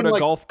Florida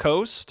Gulf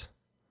Coast?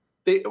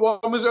 I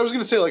was going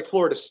to say like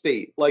Florida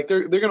State. Like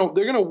they're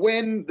gonna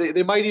win.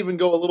 They might even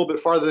go a little bit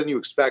farther than you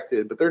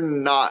expected, but they're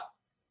not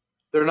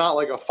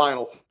like a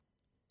Final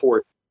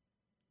Four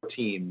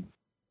team.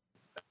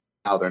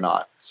 Now they're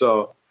not.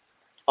 So,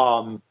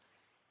 yeah,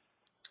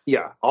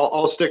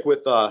 I'll stick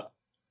with on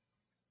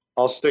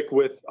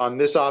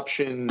this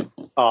option.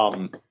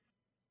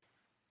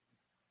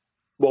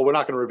 Well, we're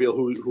not going to reveal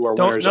who our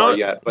winners are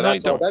yet, but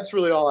that's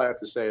really all I have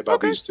to say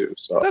about these two.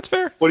 So that's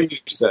fair. What do you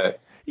say?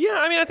 Yeah,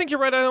 I mean, I think you're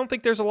right. I don't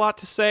think there's a lot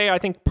to say. I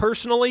think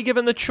personally,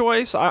 given the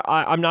choice,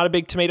 I'm not a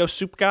big tomato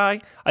soup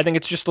guy. I think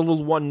it's just a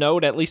little one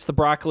note. At least the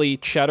broccoli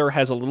cheddar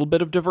has a little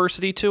bit of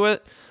diversity to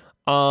it.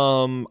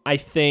 I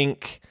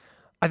think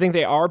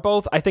they are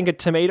both. I think a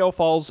tomato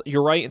falls,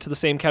 you're right, into the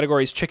same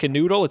category as chicken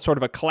noodle. It's sort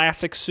of a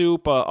classic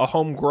soup, a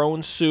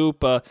homegrown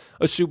soup, a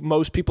soup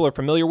most people are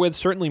familiar with,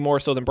 certainly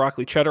more so than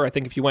broccoli cheddar. I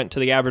think if you went to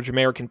the average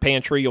American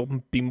pantry,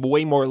 you'll be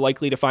way more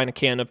likely to find a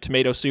can of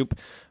tomato soup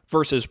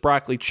versus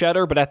broccoli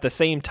cheddar. But at the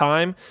same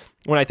time,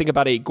 when I think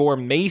about a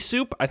gourmet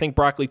soup, I think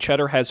broccoli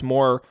cheddar has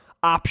more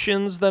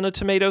options than a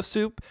tomato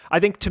soup. I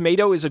think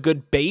tomato is a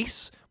good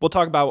base. We'll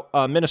talk about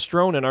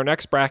minestrone in our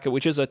next bracket,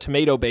 which is a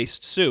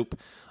tomato-based soup.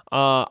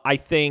 I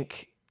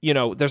think,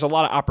 there's a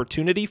lot of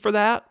opportunity for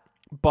that,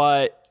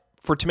 but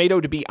for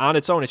tomato to be on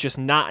its own, it's just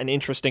not an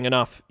interesting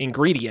enough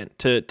ingredient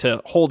to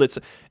hold its...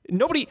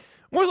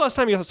 When was the last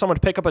time you saw someone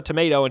pick up a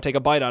tomato and take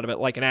a bite out of it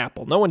like an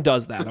apple? No one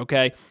does that,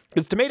 okay?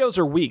 Because tomatoes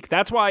are weak.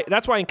 That's why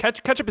in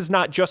ketchup is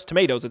not just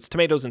tomatoes, it's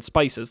tomatoes and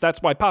spices.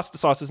 That's why pasta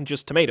sauce isn't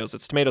just tomatoes,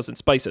 it's tomatoes and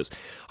spices.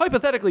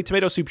 Hypothetically,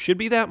 tomato soup should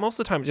be that. Most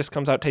of the time, it just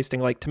comes out tasting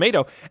like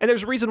tomato. And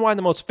there's a reason why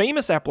the most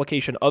famous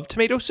application of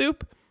tomato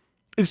soup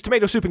is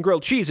tomato soup and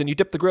grilled cheese, and you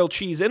dip the grilled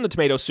cheese in the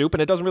tomato soup,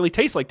 and it doesn't really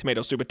taste like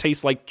tomato soup. It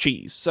tastes like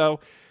cheese.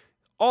 So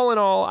all in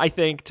all, I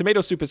think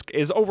tomato soup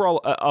is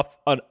overall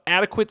an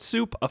adequate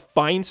soup, a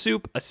fine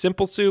soup, a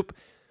simple soup,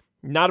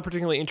 not a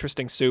particularly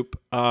interesting soup.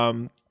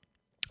 I'll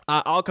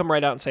come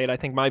right out and say it. I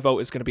think my vote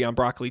is going to be on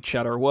broccoli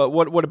cheddar.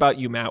 What about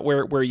you, Matt?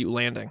 Where are you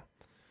landing?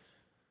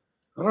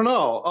 I don't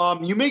know.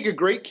 You make a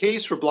great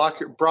case for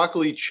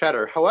broccoli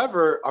cheddar.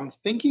 However, I'm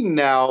thinking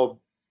now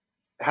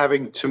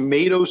having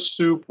tomato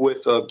soup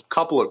with a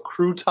couple of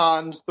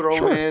croutons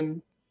thrown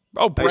in.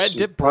 Oh,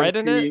 dip bread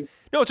in it?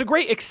 No, it's a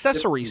great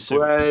accessory soup.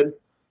 Bread.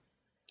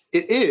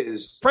 It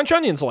is. French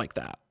onions like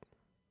that.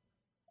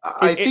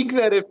 I think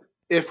that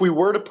if we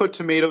were to put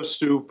tomato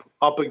soup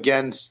up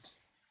against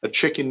a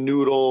chicken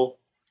noodle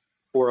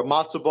or a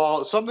matzo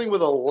ball, something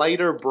with a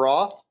lighter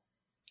broth,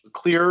 a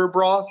clearer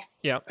broth,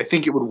 I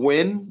think it would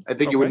win. I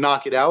think it would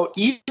knock it out.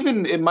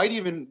 It might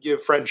even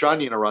give French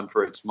onion a run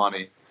for its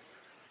money.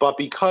 But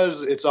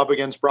because it's up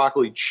against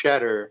broccoli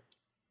cheddar,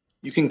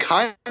 you can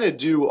kind of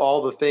do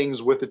all the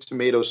things with the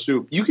tomato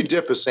soup. You could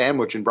dip a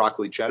sandwich in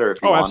broccoli cheddar if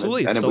you wanted.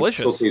 Absolutely. And it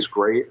delicious. Would still taste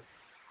great.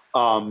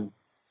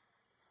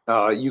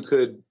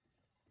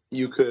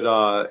 You could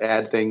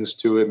add things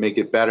to it, make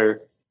it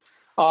better.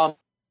 I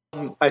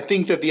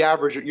think that the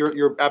average,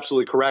 you're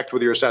absolutely correct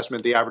with your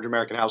assessment. The average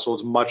American household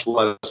is much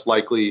less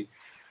likely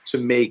to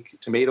make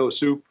tomato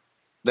soup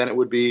than it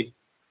would be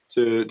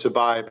to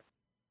buy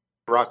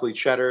broccoli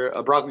cheddar.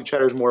 Broccoli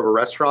cheddar is more of a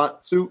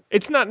restaurant soup.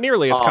 It's not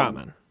nearly as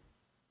common.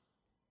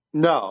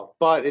 No,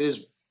 but it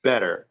is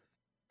better.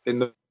 In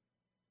the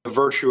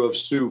virtue of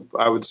soup,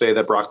 I would say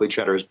that broccoli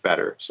cheddar is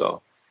better.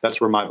 So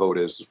that's where my vote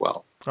is as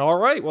well. All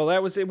right. Well,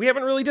 that was it. We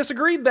haven't really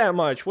disagreed that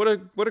much. What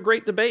a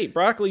great debate.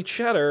 Broccoli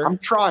cheddar. I'm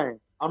trying.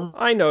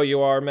 I know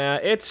you are,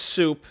 Matt. It's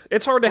soup.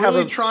 It's hard to have.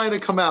 Really trying to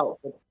come out.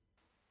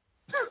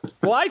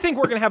 Well, I think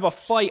we're gonna have a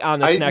fight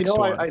on this next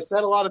one. I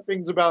said a lot of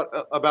things about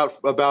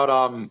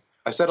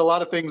I said a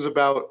lot of things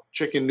about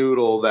chicken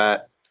noodle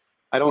that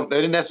I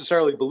didn't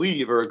necessarily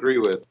believe or agree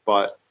with,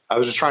 but I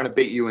was just trying to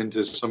bait you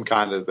into some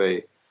kind of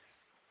a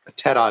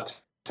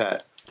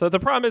tete-a-tete. So the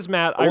problem is,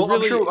 Matt,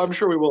 I'm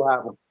sure we will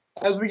have them.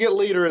 As we get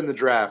later in the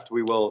draft,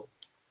 we will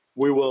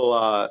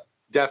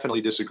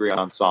definitely disagree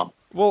on some.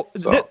 Well,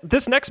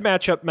 this next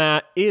matchup,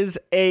 Matt, is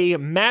a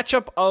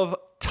matchup of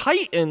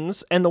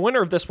Titans, and the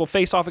winner of this will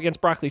face off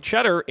against Broccoli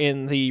Cheddar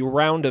in the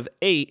round of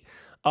 8.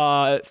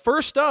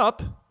 First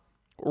up,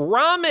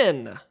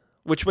 ramen,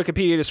 which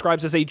Wikipedia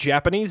describes as a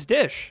Japanese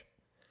dish.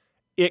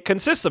 It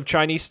consists of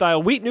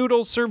Chinese-style wheat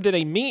noodles served in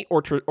a meat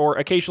or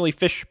occasionally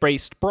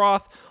fish-based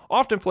broth,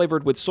 often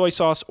flavored with soy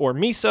sauce or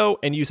miso,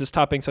 and uses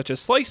toppings such as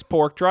sliced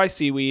pork, dry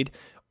seaweed,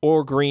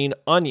 or green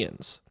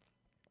onions.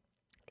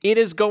 It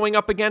is going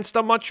up against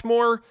a much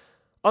more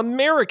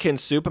American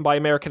soup, and by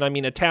American I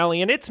mean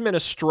Italian. It's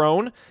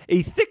minestrone,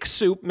 a thick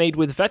soup made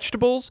with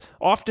vegetables,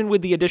 often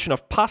with the addition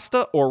of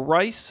pasta or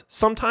rice,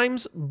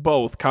 sometimes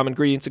both. Common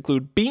ingredients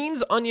include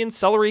beans, onions,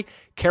 celery,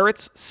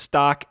 carrots,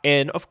 stock,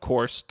 and, of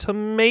course,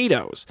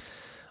 tomatoes.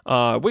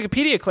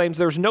 Wikipedia claims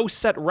there's no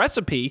set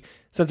recipe,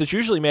 since it's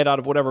usually made out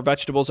of whatever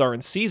vegetables are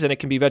in season. It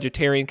can be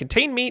vegetarian,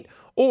 contain meat,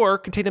 or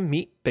contain a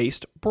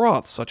meat-based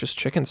broth, such as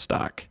chicken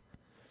stock.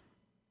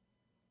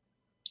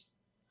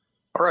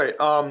 All right.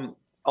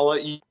 I'll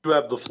let you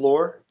have the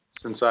floor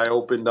since I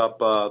opened up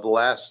the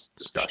last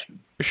discussion.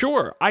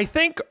 Sure. I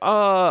think,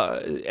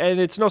 and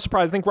it's no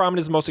surprise, I think ramen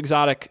is the most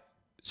exotic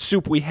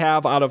soup we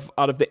have out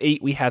of the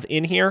 8 we have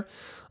in here.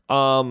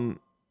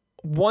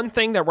 One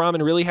thing that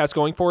ramen really has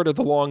going for it are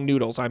the long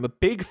noodles. I'm a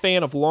big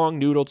fan of long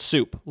noodled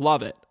soup.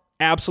 Love it.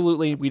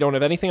 Absolutely. We don't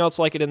have anything else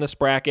like it in this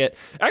bracket.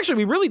 Actually,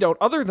 we really don't,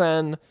 other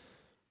than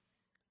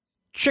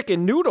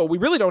chicken noodle, we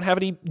really don't have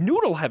any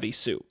noodle-heavy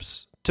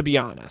soups, to be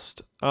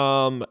honest.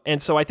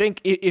 And so I think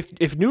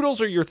if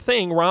noodles are your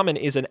thing, ramen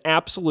is an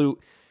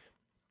absolute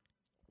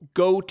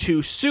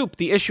go-to soup.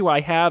 The issue I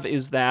have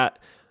is that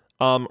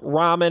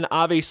ramen,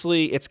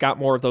 obviously, it's got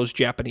more of those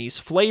Japanese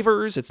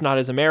flavors. It's not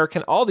as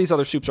American. All these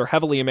other soups are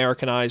heavily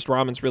Americanized.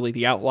 Ramen's really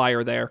the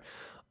outlier there.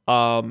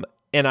 And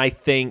I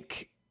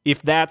think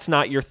if that's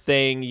not your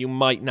thing, you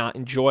might not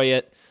enjoy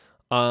it.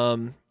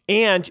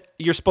 And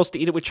you're supposed to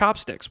eat it with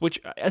chopsticks, which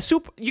a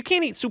soup, you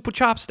can't eat soup with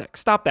chopsticks.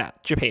 Stop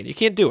that, Japan. You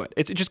can't do it.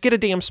 Just get a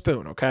damn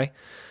spoon, okay?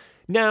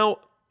 Now,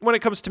 when it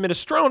comes to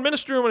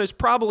minestrone is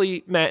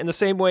probably, Matt, in the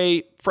same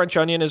way French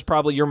onion is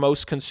probably your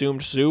most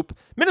consumed soup.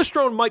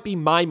 Minestrone might be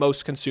my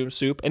most consumed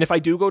soup. And if I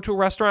do go to a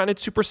restaurant and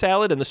it's super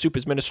salad and the soup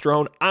is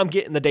minestrone, I'm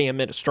getting the damn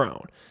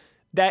minestrone.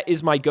 That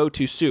is my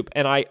go-to soup.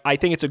 And I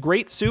think it's a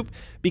great soup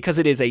because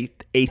it is a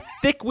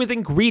thick with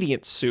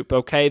ingredients soup,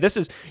 okay?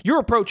 You're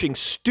approaching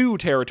stew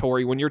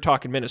territory when you're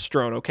talking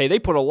minestrone, okay? They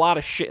put a lot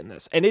of shit in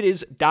this, and it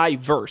is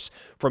diverse.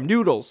 From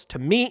noodles to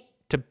meat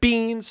to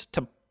beans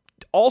to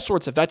all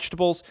sorts of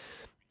vegetables.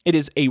 It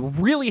is a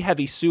really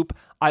heavy soup.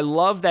 I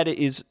love that it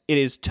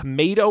is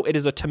tomato. It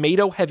is a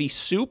tomato-heavy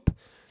soup.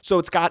 So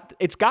it's got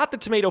the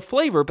tomato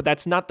flavor, but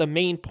that's not the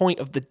main point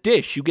of the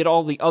dish. You get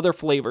all the other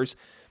flavors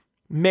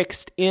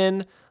mixed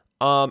in,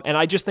 and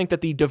I just think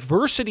that the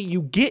diversity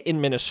you get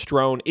in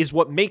minestrone is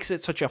what makes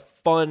it such a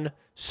fun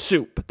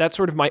soup. That's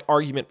sort of my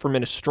argument for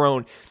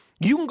minestrone.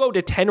 You can go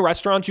to 10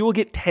 restaurants, you will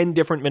get 10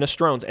 different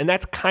minestrones, and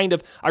that's kind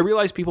of, I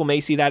realize people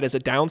may see that as a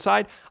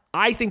downside.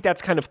 I think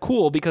that's kind of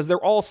cool because they're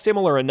all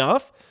similar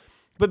enough,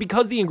 but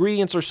because the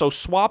ingredients are so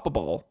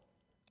swappable,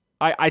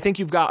 I think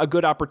you've got a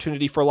good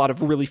opportunity for a lot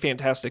of really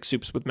fantastic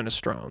soups with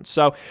minestrone.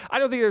 So I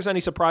don't think there's any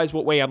surprise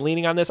what way I'm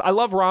leaning on this. I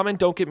love ramen,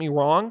 don't get me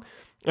wrong,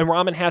 and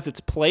ramen has its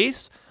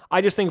place.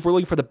 I just think if we're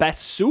looking for the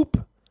best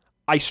soup,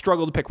 I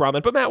struggle to pick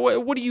ramen. But Matt,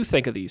 what do you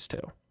think of these two?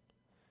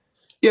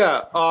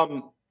 Yeah,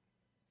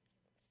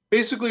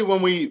 basically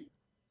when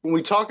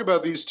we talk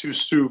about these two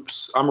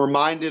soups, I'm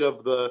reminded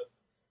of the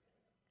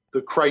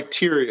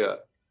criteria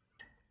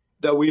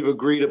that we've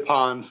agreed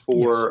upon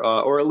for,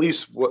 yes. Or at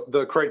least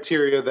the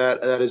criteria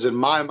that is in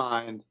my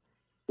mind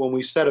when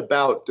we set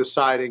about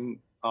deciding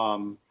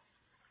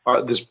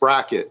this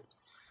bracket.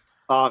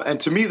 And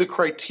to me, the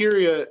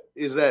criteria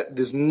is that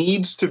this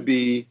needs to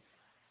be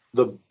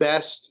the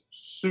best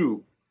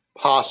soup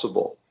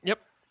possible.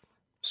 Yep.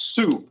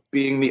 Soup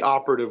being the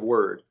operative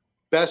word.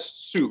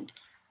 Best soup.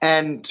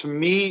 And to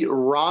me,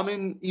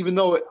 ramen, even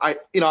though I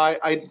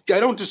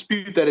don't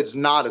dispute that it's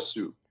not a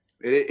soup.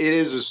 It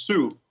is a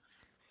soup.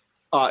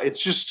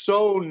 It's just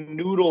so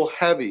noodle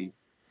heavy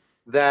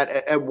that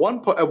at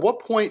what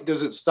point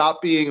does it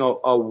stop being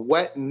a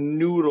wet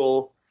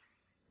noodle,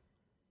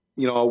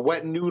 a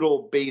wet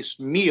noodle based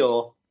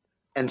meal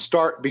and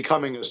start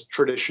becoming a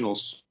traditional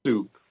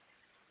soup?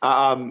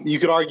 You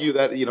could argue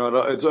that,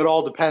 it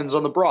all depends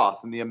on the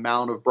broth and the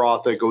amount of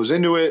broth that goes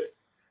into it.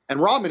 And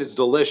ramen is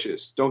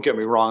delicious. Don't get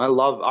me wrong.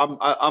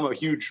 I'm a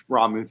huge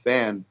ramen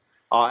fan.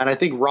 And I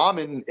think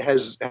ramen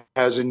has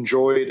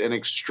enjoyed an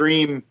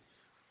extreme,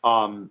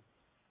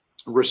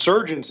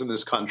 resurgence in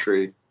this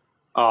country.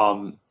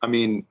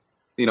 It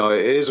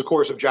is of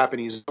course of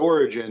Japanese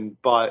origin,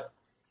 but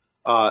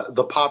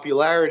the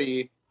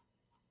popularity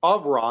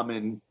of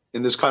ramen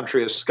in this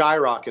country has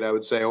skyrocketed, I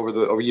would say, over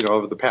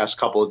the past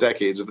couple of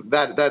decades.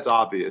 That's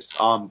obvious.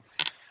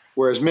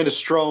 Whereas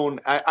minestrone,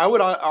 I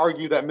would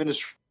argue that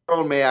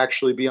minestrone may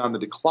actually be on the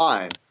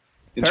decline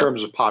in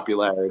terms of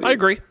popularity. I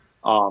agree.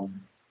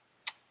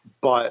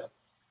 But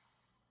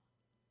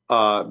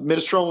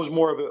minestrone was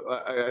more of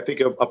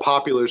a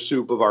popular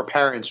soup of our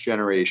parents'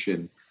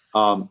 generation.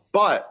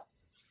 But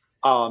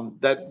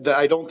That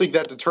I don't think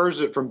that deters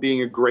it from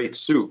being a great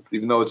soup,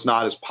 even though it's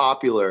not as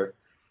popular.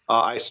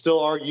 I still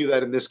argue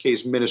that in this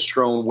case,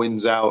 minestrone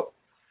wins out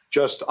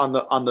just on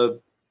the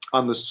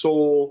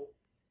sole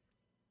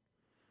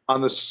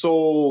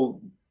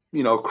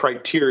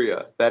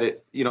criteria that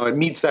it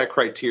meets that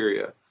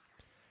criteria.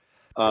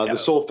 The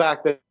sole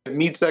fact that it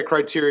meets that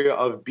criteria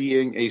of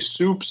being a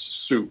soup's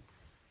soup,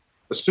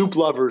 a soup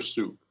lover's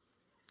soup.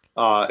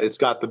 It's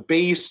got the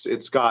base.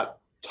 It's got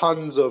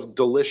tons of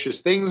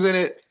delicious things in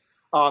it.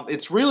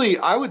 It's really,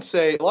 I would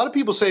say, a lot of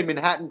people say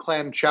Manhattan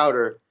clam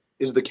chowder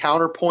is the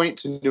counterpoint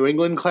to New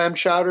England clam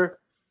chowder.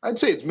 I'd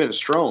say it's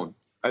minestrone.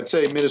 I'd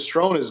say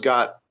minestrone has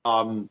got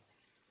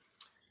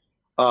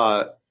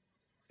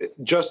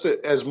just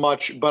as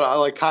much, but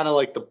I kind of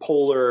like the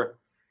polar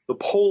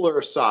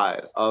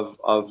side of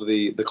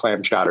the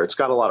clam chowder. It's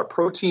got a lot of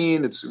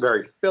protein. It's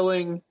very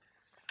filling.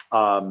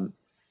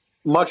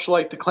 Much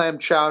like the clam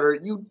chowder,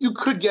 you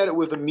could get it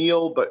with a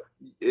meal, but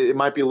it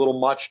might be a little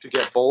much to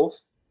get both.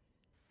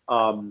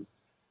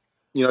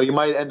 You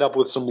might end up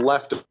with some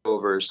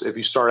leftovers if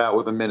you start out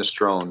with a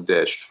minestrone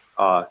dish.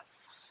 But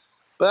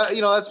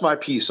that's my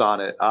piece on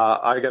it.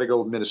 I got to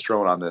go with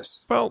minestrone on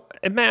this. Well,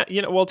 Matt,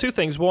 two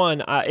things.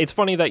 One, it's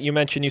funny that you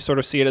mentioned you sort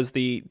of see it as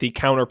the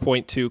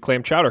counterpoint to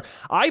clam chowder.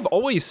 I've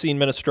always seen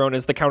minestrone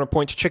as the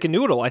counterpoint to chicken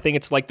noodle. I think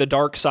it's like the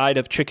dark side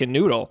of chicken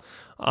noodle.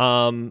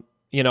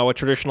 A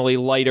traditionally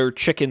lighter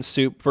chicken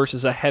soup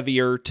versus a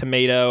heavier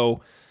tomato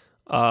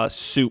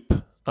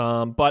soup.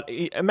 But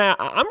Matt,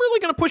 I'm really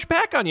going to push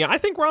back on you. I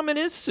think ramen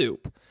is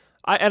soup.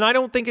 I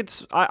don't think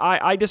it's.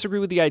 I disagree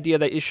with the idea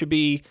that it should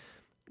be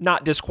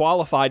not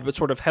disqualified, but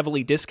sort of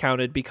heavily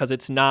discounted because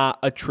it's not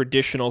a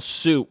traditional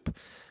soup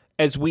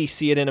as we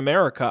see it in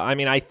America. I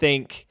mean, I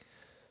think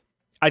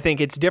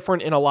it's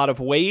different in a lot of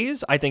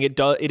ways. I think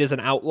it is an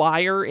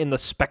outlier in the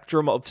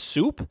spectrum of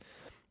soup,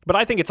 but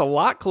I think it's a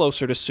lot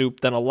closer to soup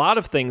than a lot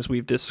of things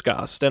we've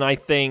discussed. And I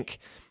think,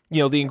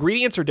 the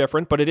ingredients are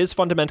different, but it is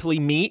fundamentally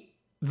meat,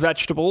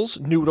 vegetables,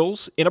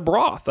 noodles in a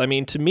broth. I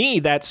mean, to me,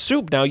 that's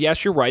soup. Now,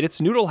 yes, you're right. It's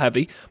noodle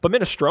heavy, but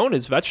minestrone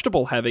is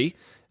vegetable heavy.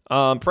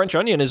 French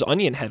onion is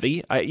onion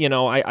heavy.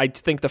 I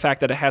think the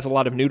fact that it has a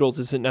lot of noodles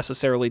isn't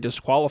necessarily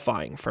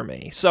disqualifying for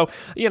me. So,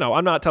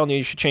 I'm not telling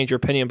you should change your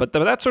opinion, but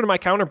that's sort of my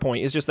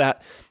counterpoint is just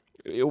that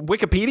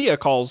Wikipedia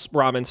calls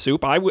ramen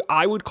soup. I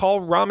would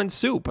call ramen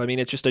soup. I mean,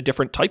 it's just a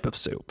different type of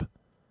soup.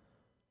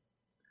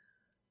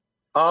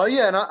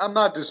 Yeah, and I'm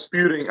not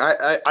disputing.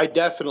 I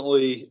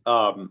definitely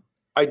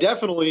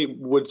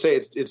would say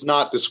it's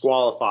not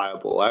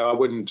disqualifiable. I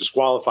wouldn't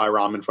disqualify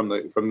ramen from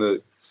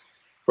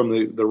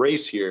the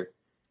race here.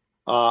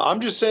 I'm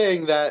just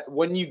saying that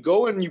when you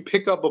go and you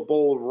pick up a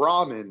bowl of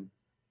ramen,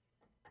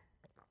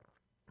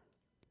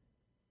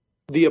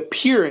 the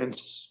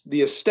appearance,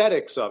 the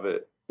aesthetics of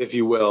it, if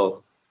you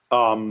will,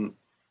 are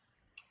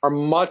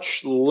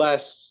much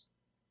less.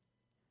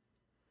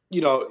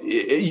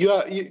 You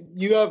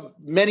have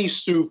many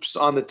soups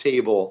on the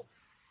table.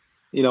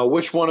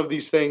 Which one of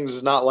these things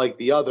is not like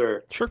the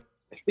other? Sure.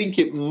 I think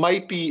it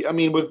might be. I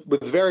mean,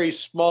 with very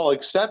small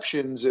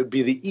exceptions, it'd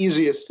be the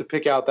easiest to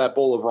pick out that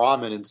bowl of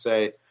ramen and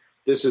say,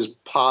 this is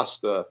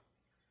pasta,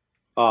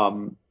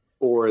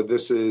 or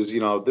this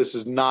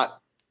is not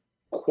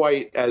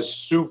quite as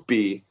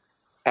soupy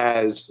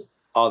as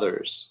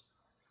others.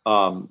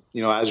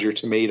 As your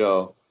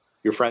tomato,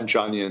 your French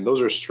onion,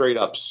 those are straight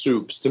up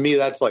soups. To me,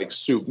 that's like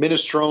soup.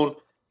 Minestrone,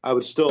 I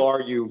would still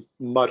argue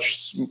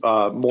much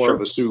more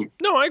of a soup.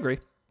 No, I agree.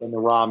 Than the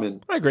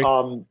ramen. I agree.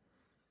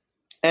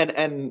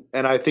 And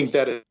I think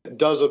that it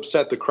does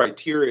upset the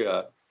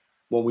criteria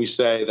when we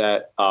say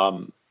that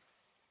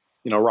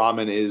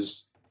ramen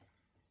is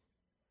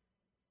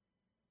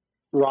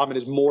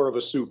more of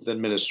a soup than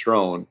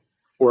minestrone,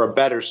 or a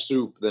better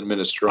soup than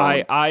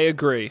minestrone. I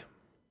agree.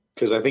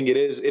 Because I think it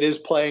is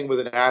playing with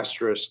an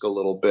asterisk a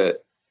little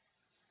bit.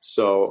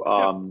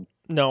 So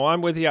no,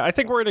 I'm with you. I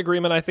think we're in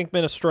agreement. I think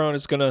minestrone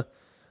is going to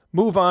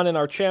move on in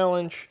our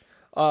challenge.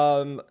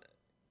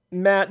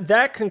 Matt,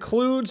 that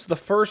concludes the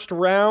first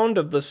round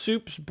of the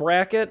soups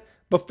bracket.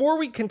 Before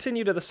we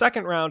continue to the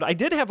second round, I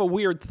did have a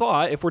weird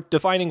thought if we're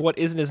defining what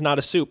is and is not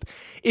a soup.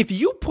 If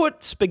you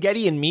put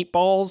spaghetti and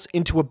meatballs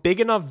into a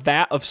big enough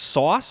vat of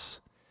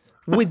sauce,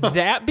 would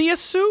that be a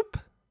soup?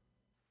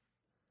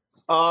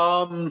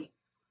 No.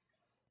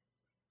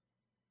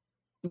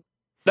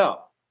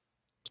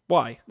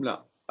 Why?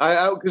 No.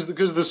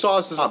 Because the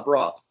sauce is not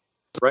broth,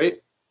 right?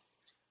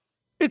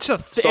 It's a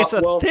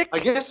thick. I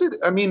guess it.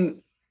 I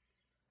mean,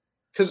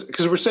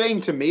 because we're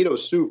saying tomato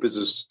soup is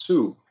a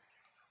soup.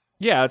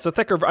 Yeah, it's a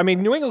thicker. I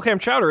mean, New England clam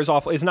chowder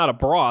is not a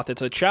broth;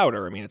 it's a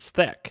chowder. I mean, it's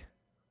thick.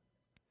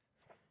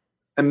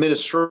 And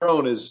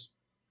minestrone is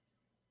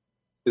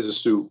a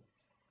soup.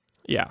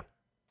 Yeah.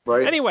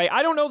 Right. Anyway,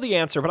 I don't know the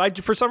answer, but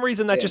for some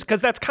reason just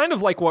because that's kind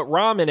of like what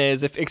ramen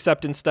is,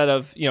 except instead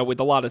of with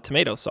a lot of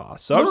tomato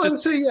sauce. So I would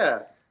say yeah.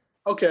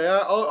 Okay,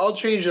 I'll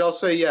change it. I'll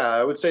say yeah.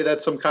 I would say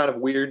that's some kind of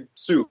weird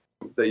soup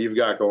that you've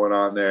got going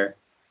on there.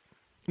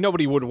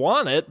 Nobody would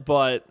want it,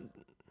 but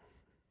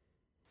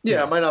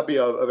Yeah, it might not be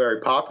a very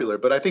popular,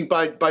 but I think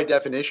by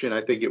definition,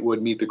 I think it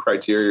would meet the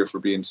criteria for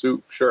being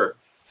soup. Sure.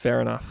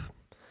 Fair enough.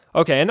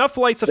 Okay, enough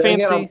flights of Then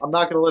fancy. again, I'm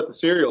not going to let the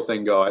cereal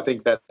thing go. I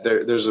think that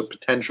there's a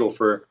potential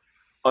for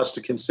us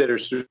to consider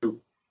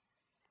soup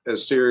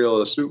as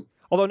cereal as soup.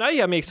 Although now you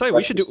got me excited.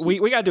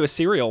 We got to do a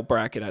cereal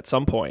bracket at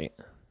some point.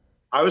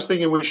 I was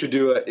thinking we should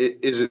do a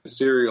Is It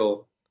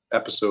Cereal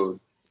episode.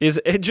 Is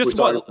it just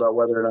We're talking about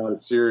whether or not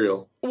it's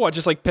cereal. What,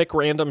 just like pick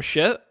random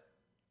shit?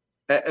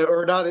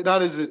 Or not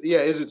is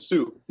it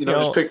soup?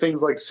 Just pick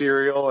things like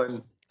cereal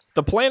and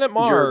the planet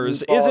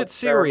Mars. Is it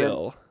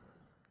cereal?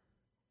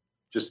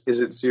 Just is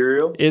it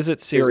cereal? Is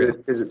it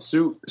cereal? Is it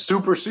soup?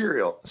 Super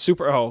cereal?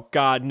 Super. Oh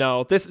God,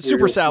 no! This cereal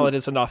super salad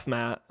is enough,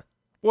 Matt.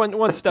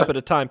 One step at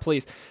a time,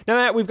 please. Now,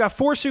 Matt, we've got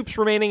 4 soups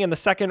remaining in the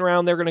second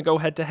round. They're going to go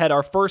head to head.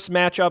 Our first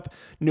matchup: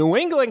 New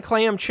England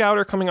clam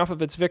chowder, coming off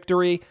of its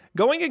victory,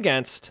 going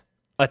against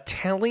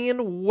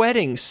Italian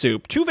wedding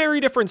soup. 2 very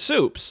different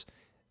soups.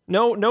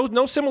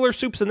 No similar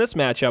soups in this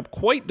matchup.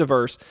 Quite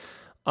diverse.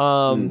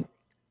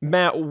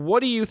 Matt,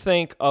 what do you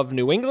think of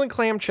New England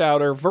clam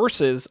chowder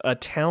versus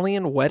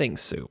Italian wedding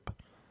soup?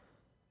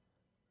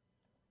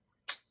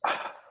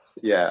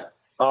 Yeah.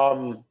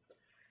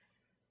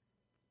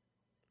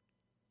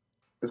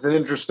 It's an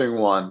interesting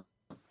one.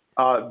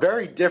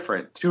 Very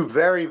different. 2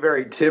 very,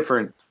 very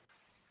different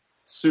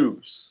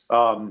soups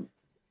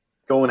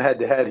going head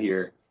to head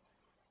here.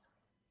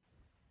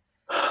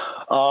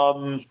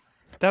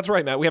 That's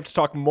right, Matt. We have to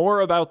talk more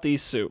about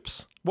these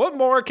soups. What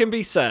more can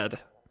be said?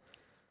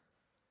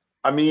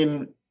 I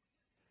mean,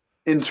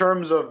 in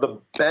terms of the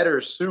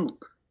better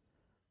soup,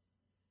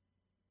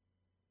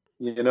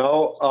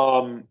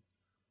 I'm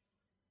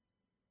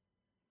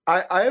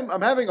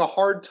having a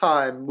hard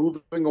time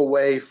moving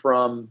away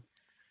from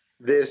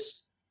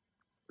this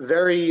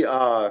very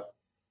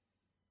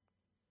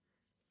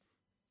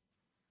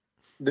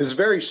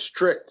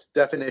strict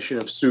definition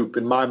of soup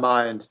in my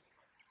mind.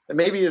 And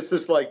maybe it's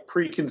this like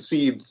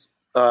preconceived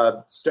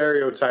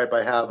stereotype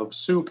I have of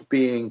soup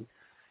being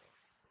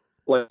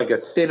like a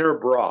thinner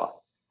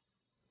broth.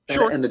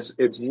 Sure. And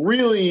it's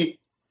really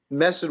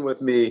messing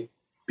with me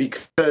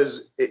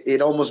because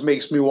it almost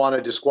makes me want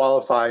to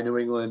disqualify New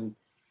England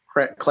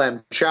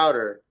clam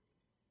chowder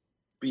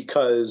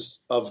because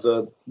of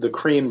the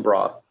cream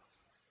broth.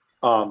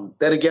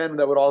 Then again,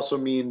 that would also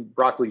mean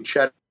broccoli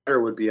cheddar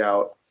would be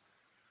out.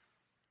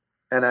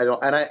 And I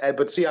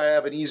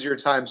have an easier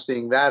time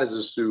seeing that as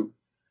a soup.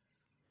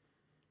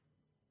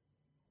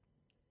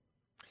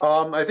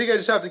 I think I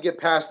just have to get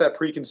past that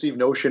preconceived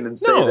notion and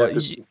say that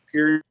the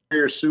superior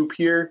soup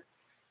here.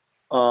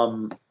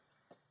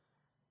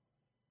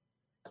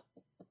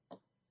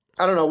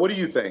 I don't know. What do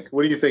you think?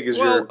 What do you think is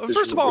your? Well,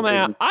 first of all,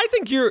 Matt, I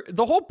think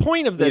the whole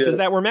point of this is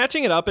that we're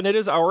matching it up, and it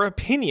is our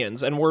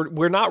opinions, and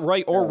we're not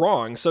right or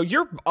wrong. So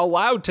you're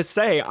allowed to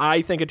say,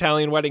 I think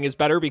Italian wedding is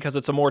better because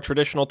it's a more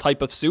traditional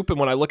type of soup, and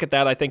when I look at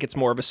that, I think it's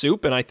more of a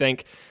soup, and I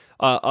think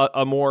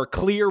a more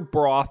clear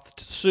brothed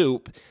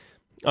soup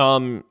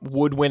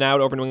would win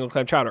out over New England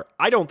clam chowder.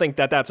 I don't think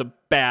that that's a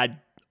bad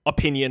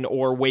opinion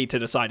or way to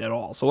decide at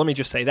all. So let me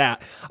just say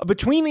that.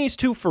 Between these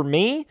two, for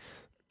me,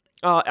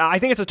 I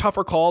think it's a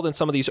tougher call than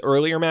some of these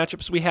earlier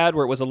matchups we had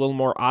where it was a little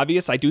more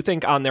obvious. I do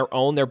think on their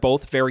own, they're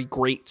both very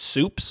great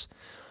soups.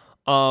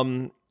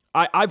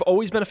 I've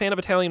always been a fan of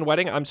Italian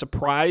wedding. I'm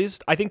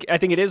surprised. I think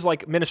it is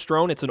like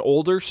minestrone. It's an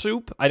older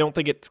soup. I don't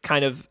think it's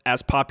kind of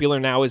as popular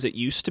now as it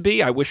used to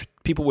be. I wish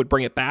people would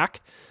bring it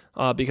back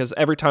because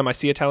every time I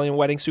see Italian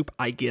wedding soup,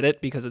 I get it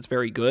because it's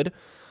very good.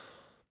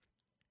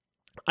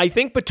 I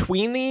think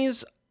between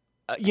these,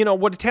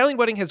 what Italian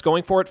wedding has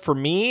going for it, for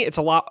me, it's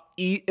a lot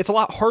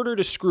harder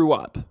to screw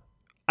up.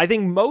 I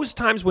think most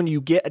times when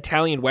you get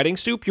Italian wedding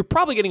soup, you're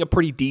probably getting a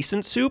pretty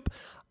decent soup.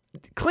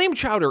 Clam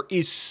chowder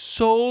is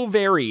so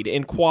varied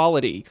in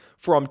quality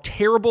from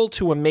terrible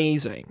to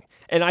amazing.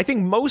 And I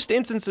think most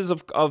instances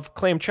of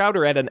clam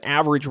chowder at an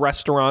average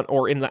restaurant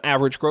or in the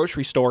average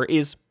grocery store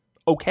is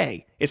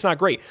okay. It's not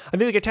great. I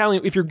think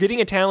if you're getting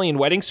Italian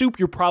wedding soup,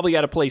 you're probably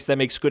at a place that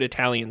makes good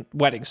Italian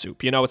wedding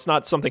soup. It's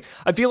not something.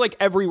 I feel like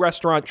every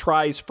restaurant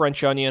tries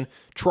French onion,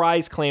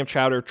 tries clam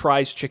chowder,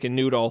 tries chicken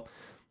noodle.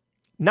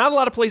 Not a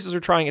lot of places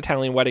are trying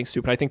Italian wedding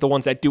soup, and I think the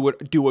ones that do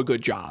a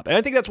good job. And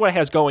I think that's what it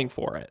has going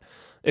for it.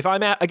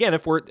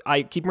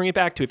 I keep bringing it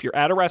back to, if you're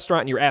at a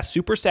restaurant and you're asked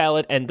super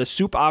salad and the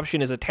soup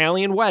option is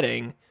Italian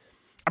wedding,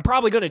 I'm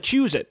probably going to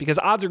choose it because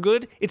odds are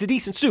good it's a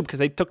decent soup because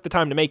they took the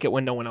time to make it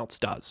when no one else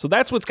does. So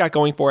that's what's got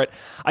going for it.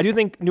 I do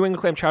think New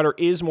England clam chowder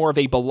is more of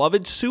a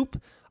beloved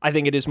soup. I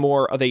think it is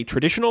more of a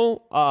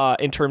traditional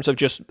in terms of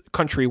just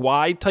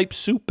countrywide type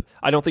soup.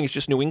 I don't think it's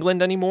just New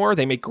England anymore.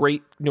 They make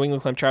great New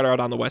England clam chowder out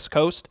on the West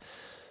Coast.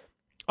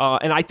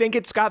 And I think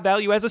it's got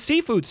value as a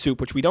seafood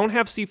soup, which we don't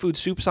have seafood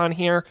soups on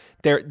here.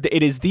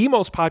 It is the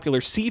most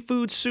popular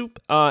seafood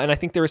soup, and I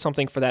think there is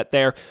something for that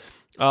there.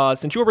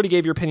 Since you already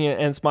gave your opinion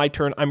and it's my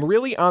turn, I'm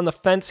really on the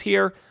fence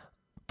here.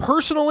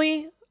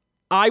 Personally,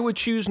 I would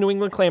choose New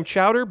England clam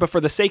chowder, but for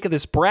the sake of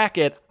this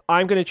bracket,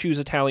 I'm going to choose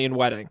Italian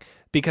wedding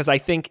because I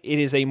think it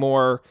is a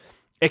more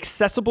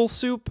accessible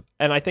soup,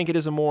 and I think it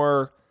is a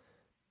more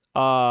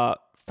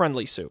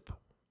friendly soup.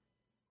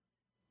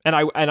 And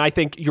I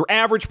think your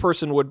average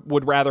person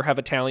would rather have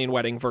Italian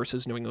wedding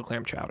versus New England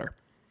clam chowder.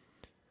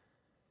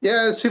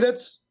 Yeah, see,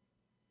 that's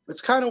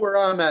kind of where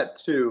I'm at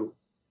too.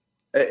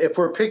 If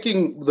we're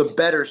picking the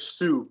better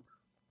soup,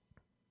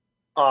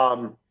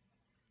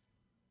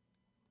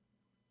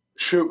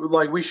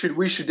 we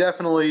should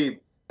definitely,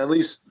 at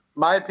least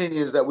my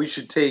opinion is that we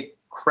should take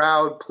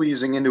crowd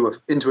pleasing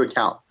into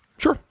account.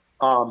 Sure.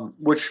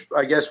 Which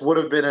I guess would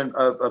have been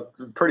a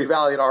pretty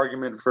valid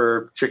argument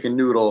for chicken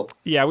noodle.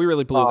 Yeah, we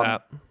really blew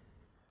that.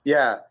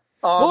 Yeah.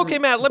 Well, okay,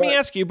 Matt, let me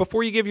ask you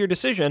before you give your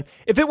decision.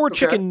 If it were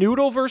chicken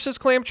noodle versus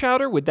clam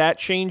chowder, would that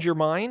change your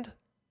mind?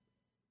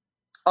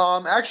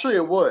 Actually,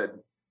 it would.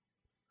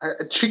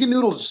 Chicken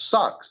noodle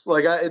sucks.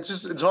 Like,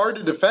 it's hard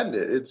to defend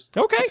it. It's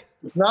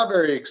not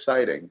very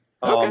exciting.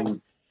 Okay.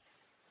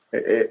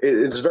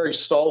 It's very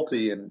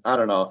salty, and I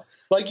don't know.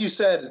 Like you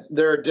said,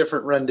 there are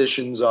different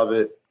renditions of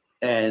it,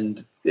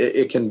 and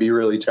it can be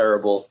really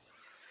terrible,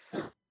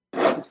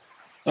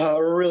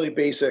 or really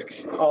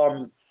basic.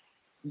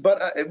 But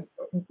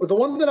the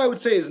one that I would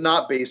say is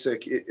not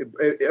basic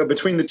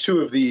between the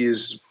two of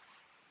these,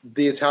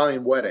 the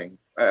Italian wedding,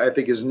 I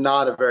think is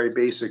not a very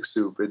basic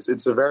soup.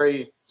 It's a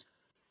very,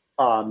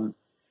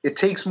 it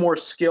takes more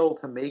skill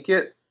to make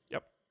it.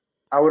 Yep.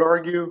 I would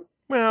argue.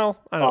 Well,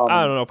 I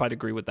don't know if I'd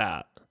agree with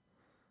that.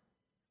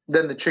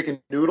 Than the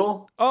chicken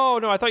noodle? Oh,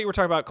 no, I thought you were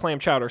talking about clam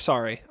chowder.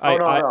 Sorry.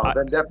 No.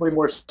 Then definitely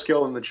more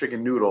skill in the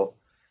chicken noodle.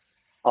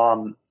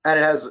 And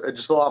it has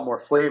just a lot more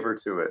flavor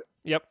to it.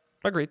 Yep,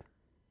 agreed.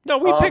 No,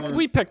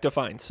 we picked a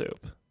fine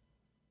soup.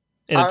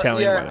 In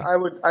Italian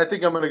wedding. I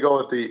think I'm going to go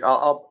with the.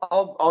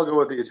 I'll go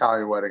with the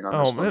Italian wedding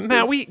on this one.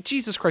 Matt,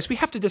 Jesus Christ, we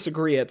have to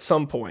disagree at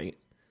some point.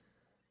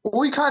 Well,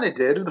 we kind of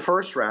did in the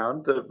first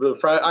round.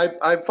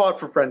 I fought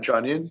for French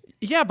onion.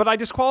 Yeah, but I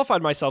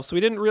disqualified myself, so we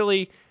didn't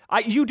really.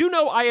 You do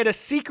know I had a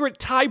secret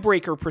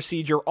tiebreaker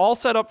procedure all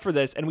set up for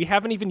this, and we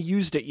haven't even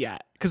used it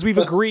yet because we've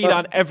agreed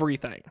on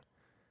everything.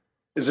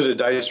 Is it a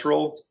dice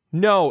roll?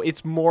 No,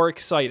 it's more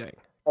exciting.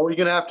 Are we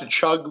going to have to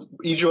chug?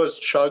 Each of us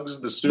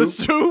chugs the soup? The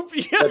soup?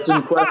 Yeah. That's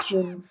in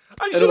question.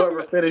 And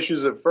whoever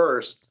finishes it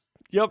first.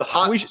 Yep. The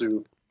hot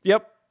soup.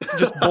 Yep.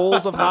 Just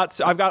bowls of hot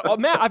soup. I've got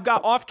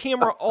off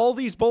camera all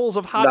these bowls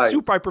of hot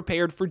soup I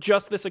prepared for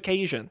just this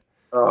occasion.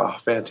 Oh,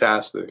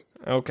 fantastic.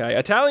 Okay.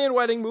 Italian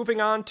wedding, moving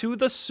on to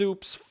the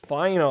soups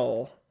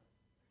final.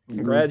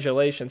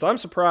 Congratulations. I'm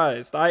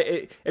surprised.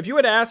 If you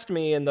had asked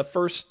me in the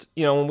first,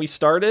 when we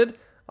started,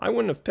 I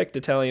wouldn't have picked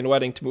Italian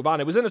wedding to move on.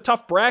 It was in a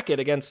tough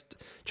bracket against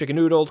chicken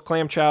noodle,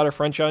 clam chowder,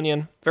 French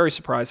onion. Very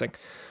surprising.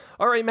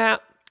 All right,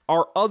 Matt,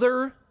 our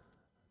other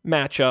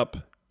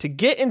matchup to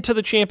get into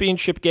the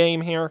championship game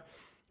here,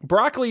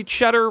 broccoli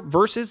cheddar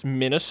versus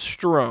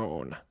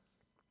minestrone.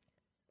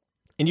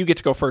 And you get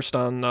to go first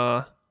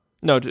on...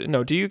 No,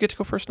 do you get to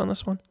go first on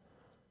this one?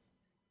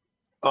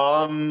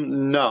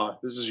 No.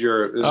 This is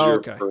your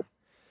okay. First.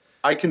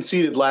 I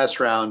conceded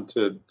last round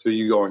to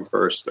you going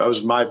first. I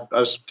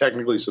was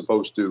technically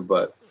supposed to,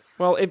 but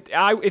well,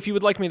 if you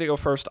would like me to go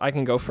first, I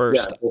can go first.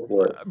 Yeah, go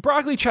for it.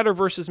 Broccoli cheddar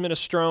versus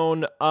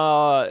minestrone.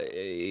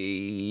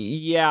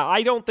 Yeah,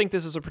 I don't think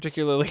this is a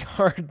particularly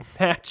hard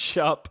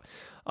matchup.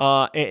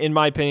 In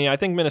my opinion, I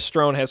think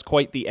minestrone has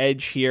quite the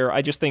edge here.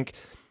 I just think,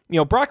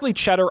 broccoli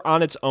cheddar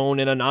on its own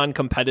in a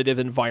non-competitive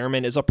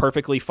environment is a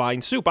perfectly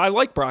fine soup. I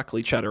like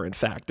broccoli cheddar, in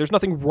fact. There's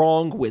nothing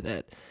wrong with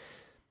it.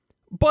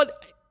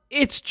 But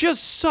it's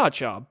just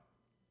such a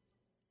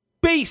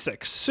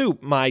basic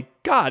soup. My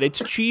God, it's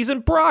cheese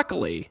and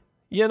broccoli.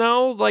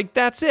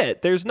 That's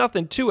it. There's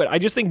nothing to it. I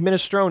just think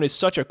minestrone is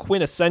such a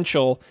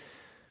quintessential.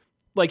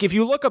 If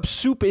you look up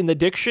soup in the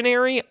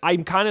dictionary,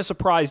 I'm kind of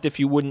surprised if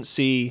you wouldn't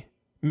see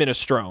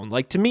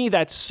minestrone. To me,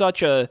 that's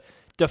such a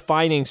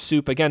defining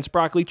soup against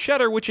broccoli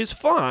cheddar, which is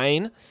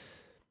fine,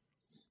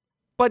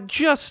 but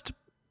just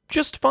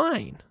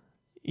fine.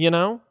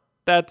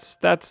 That's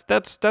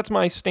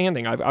my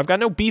standing. I've got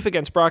no beef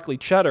against broccoli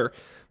cheddar,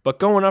 but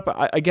going up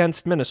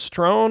against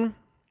minestrone,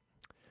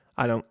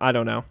 I don't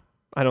know.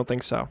 I don't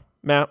think so.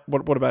 Matt,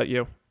 what about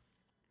you?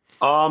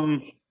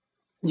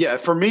 Yeah,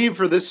 for me,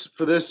 for this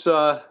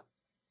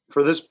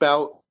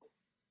bout,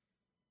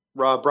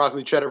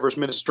 broccoli cheddar versus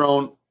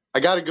minestrone, I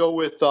got to go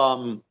with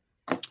the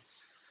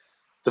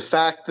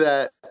fact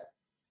that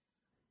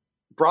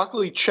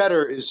broccoli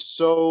cheddar is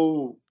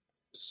so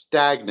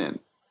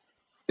stagnant.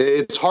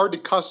 It's hard to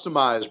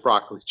customize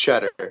broccoli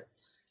cheddar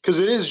because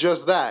it is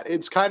just that.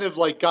 It's kind of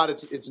got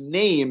its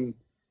name.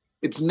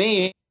 Its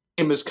name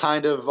is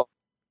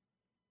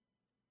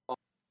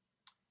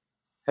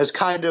has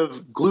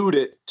glued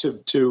it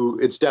to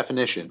its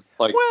definition.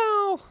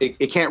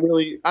 It can't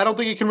really. I don't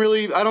think you can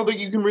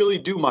really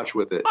do much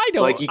with it. I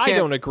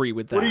don't agree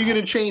with that. What are you going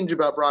to change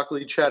about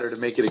broccoli cheddar to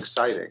make it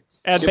exciting?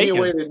 Add Give bacon. me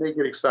a way to make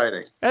it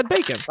exciting. Add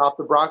bacon. Chop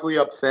the broccoli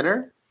up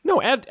thinner.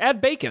 No, add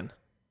bacon.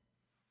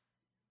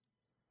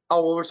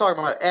 Oh, well, we're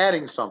talking about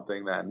adding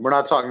something then. We're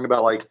not talking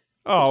about its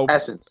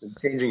essence and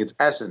changing its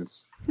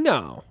essence.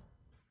 No.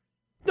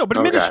 No, but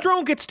Okay.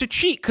 minestrone gets to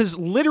cheat because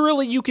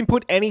literally you can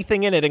put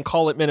anything in it and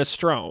call it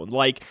minestrone.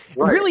 Like,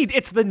 Right. really,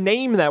 it's the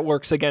name that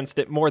works against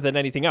it more than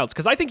anything else.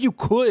 Because I think you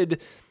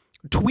could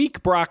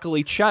tweak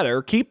broccoli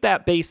cheddar, keep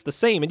that base the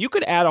same, and you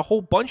could add a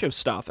whole bunch of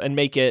stuff and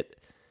make it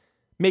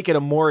a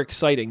more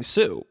exciting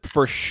soup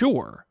for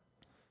sure.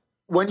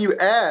 When you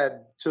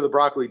add to the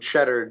broccoli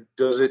cheddar,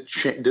 does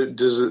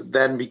it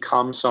then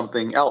become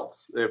something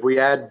else? If we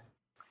add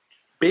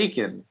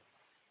bacon,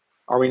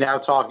 are we now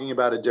talking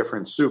about a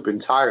different soup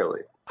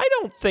entirely? I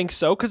don't think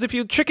so, because if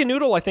you chicken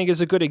noodle, I think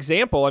is a good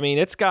example. I mean,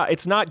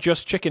 it's not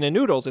just chicken and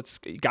noodles. It's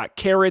got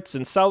carrots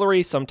and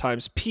celery,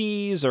 sometimes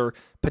peas or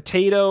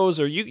potatoes,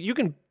 or you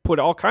can put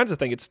all kinds of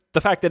things. It's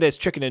the fact that it's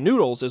chicken and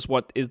noodles is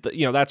what is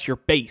that's your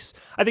base.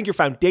 I think your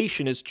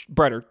foundation is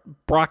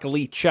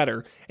broccoli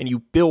cheddar, and you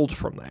build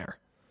from there.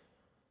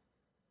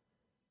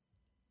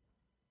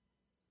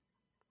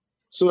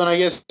 So then I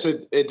guess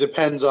it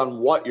depends on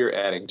what you're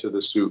adding to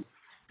the soup.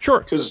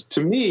 Sure. Because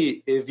to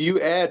me, if you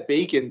add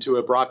bacon to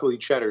a broccoli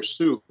cheddar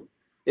soup,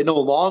 it no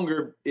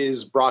longer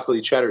is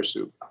broccoli cheddar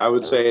soup. I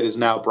would say it is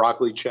now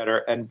broccoli cheddar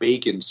and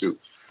bacon soup.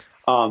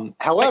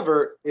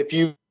 However, if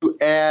you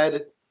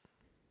add,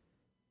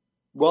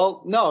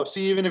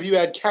 even if you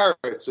add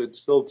carrots, it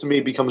still to me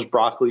becomes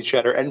broccoli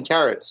cheddar and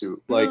carrot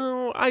soup. Like,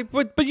 no,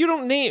 but you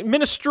don't name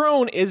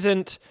minestrone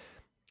isn't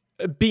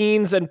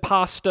beans and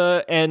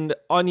pasta and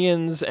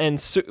onions and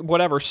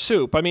whatever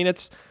soup. I mean,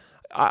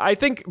 I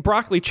think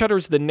broccoli cheddar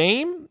is the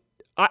name.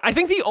 I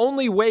think the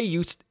only way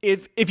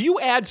if you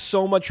add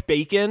so much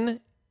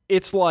bacon,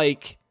 it's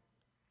like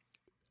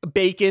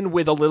bacon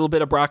with a little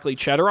bit of broccoli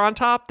cheddar on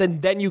top,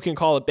 then you can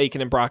call it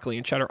bacon and broccoli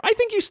and cheddar. I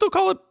think you still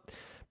call it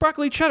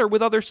broccoli cheddar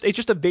with it's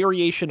just a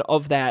variation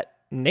of that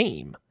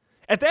name.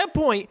 At that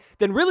point,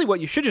 then really what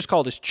you should just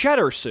call it is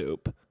cheddar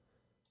soup.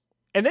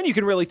 And then you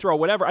can really throw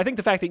whatever. I think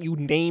the fact that you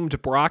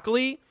named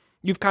broccoli,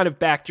 you've kind of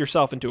backed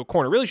yourself into a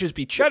corner. It really should just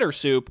be cheddar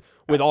soup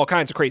with all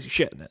kinds of crazy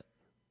shit in it.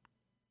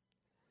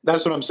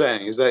 That's what I'm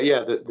saying, is that,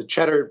 the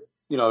cheddar,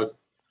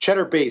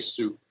 cheddar based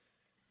soup.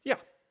 Yeah.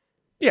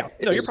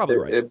 No, you're probably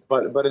right.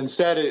 But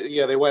instead,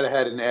 they went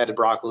ahead and added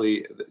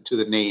broccoli to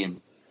the name.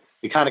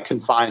 It kind of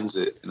confines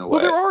it in a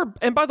way. Well,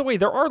 and by the way,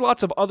 there are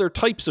lots of other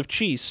types of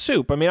cheese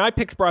soup. I mean, I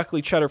picked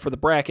broccoli cheddar for the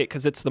bracket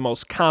because it's the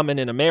most common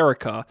in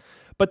America.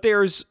 But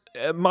there's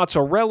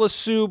mozzarella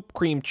soup,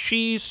 cream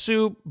cheese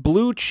soup,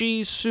 blue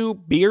cheese soup,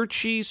 beer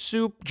cheese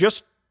soup,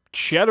 just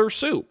cheddar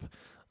soup,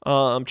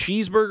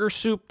 cheeseburger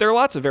soup. There are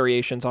lots of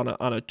variations on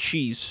a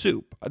cheese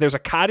soup. There's a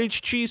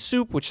cottage cheese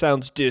soup, which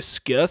sounds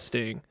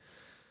disgusting.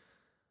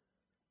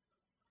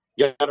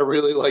 You gotta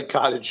really like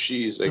cottage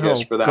cheese, I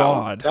guess, for that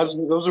God.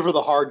 one. Those are for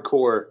the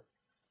hardcore.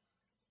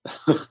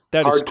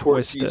 That is hardcore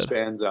twisted. cheese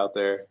fans out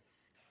there.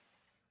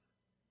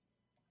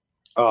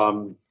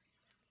 In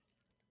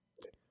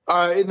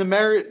the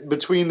merit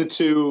between the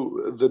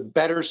two, the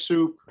better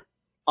soup,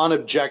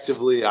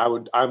 unobjectively,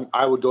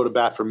 I would go to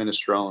bat for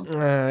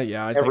minestrone.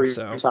 Yeah, I think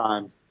so.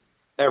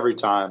 Every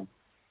time.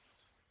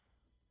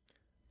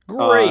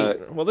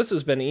 Great. Well, this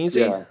has been easy.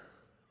 Yeah.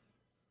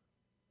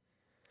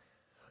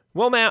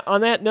 Well, Matt,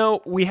 on that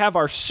note, we have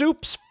our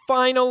soups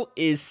final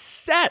is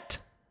set.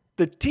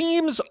 The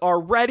teams are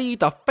ready.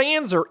 The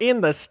fans are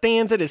in the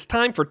stands. It is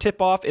time for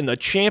tip-off in the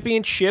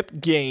championship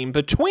game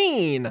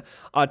between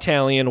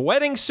Italian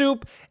wedding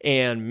soup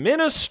and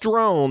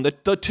minestrone,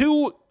 the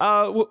two,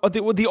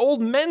 the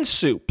old men's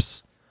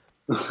soups,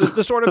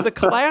 the sort of the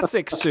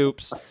classic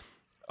soups.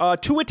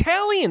 Two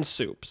Italian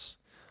soups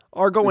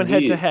are going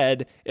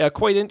head-to-head.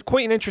 Quite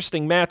an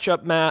interesting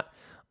matchup, Matt.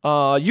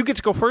 You get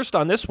to go first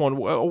on this one.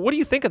 What do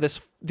you think of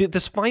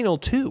this final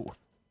two?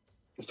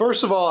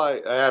 First of all,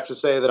 I have to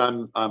say that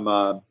I'm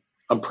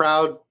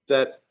proud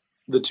that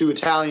the two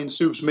Italian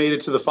soups made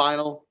it to the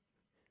final.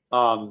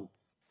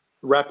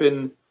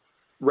 Repping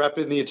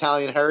the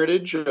Italian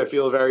heritage. I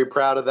feel very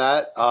proud of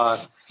that.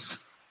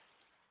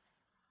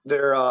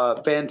 They're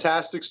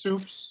fantastic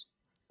soups,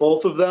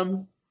 both of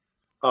them.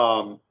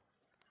 I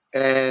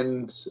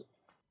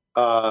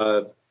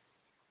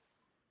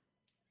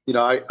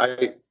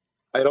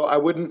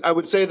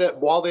would say that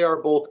while they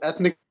are both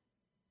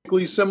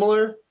ethnically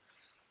similar,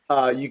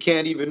 you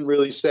can't even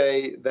really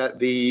say that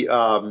the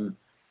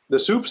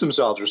soups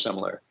themselves are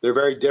similar. They're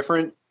very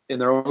different in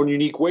their own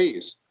unique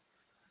ways.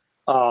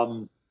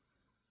 Minestrone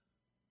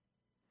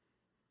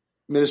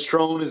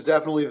is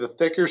definitely the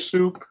thicker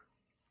soup.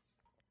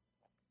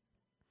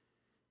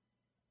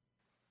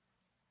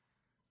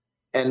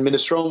 And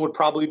minestrone would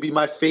probably be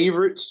my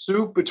favorite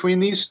soup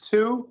between these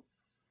two.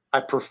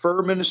 I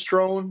prefer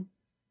minestrone.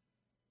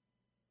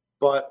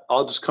 But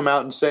I'll just come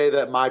out and say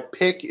that my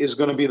pick is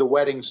going to be the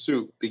wedding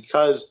soup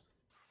because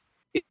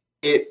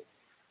it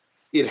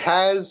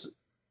has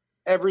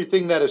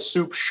everything that a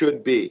soup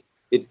should be.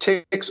 It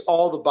ticks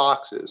all the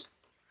boxes.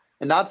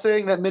 And not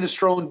saying that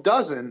minestrone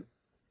doesn't.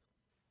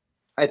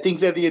 I think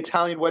that the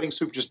Italian wedding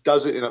soup just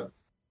does it in a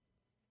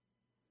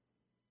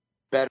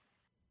better.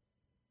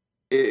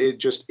 It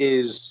just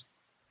is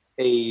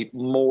a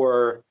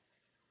more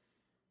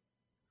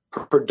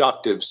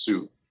productive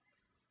soup.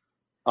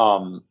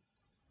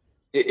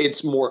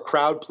 It's more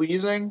crowd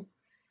pleasing.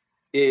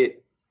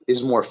 It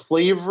is more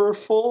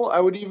flavorful, I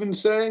would even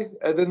say,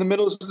 than the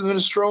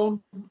minestrone.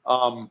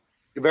 A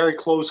very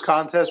close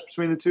contest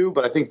between the two,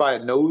 but I think by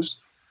a nose,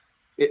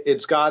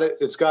 it's got it.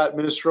 It's got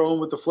minestrone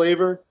with the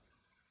flavor.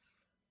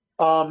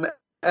 At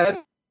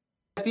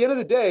the end of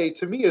the day,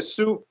 to me, a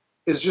soup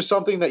is just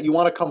something that you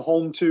want to come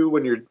home to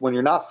when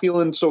you're not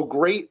feeling so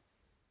great.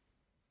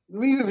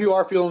 Even if you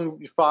are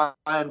feeling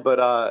fine, but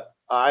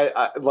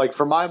I like,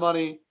 for my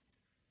money,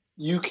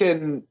 you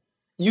can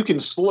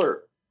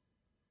slurp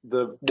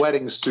the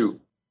wedding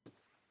soup,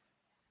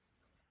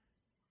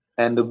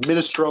 and the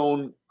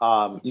minestrone,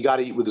 you got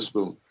to eat with a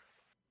spoon.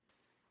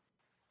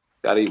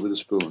 Got to eat with a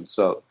spoon.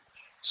 So,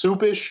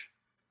 soupish,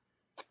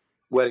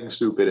 wedding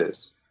soup it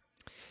is.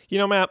 You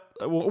know, Matt,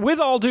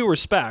 with all due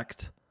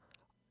respect,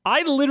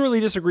 I literally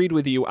disagreed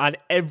with you on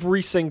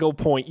every single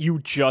point you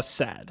just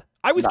said.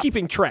 I was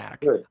keeping track.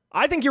 Good.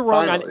 I think you're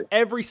wrong Finally. on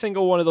every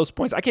single one of those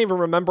points. I can't even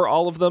remember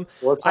all of them.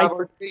 Well, let's have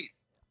our debate.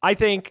 I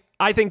think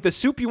the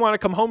soup you want to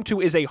come home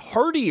to is a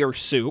heartier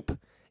soup,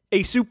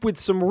 a soup with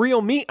some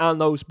real meat on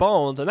those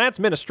bones, and that's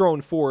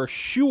minestrone for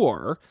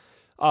sure.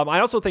 I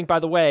also think, by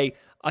the way,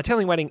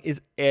 Italian wedding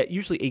is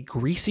usually a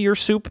greasier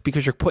soup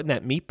because you're putting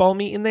that meatball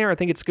meat in there. I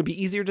think it's going to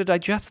be easier to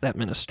digest that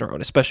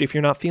minestrone, especially if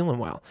you're not feeling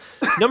well.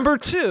 Number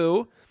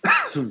two,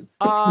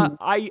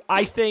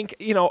 I think,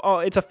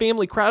 it's a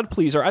family crowd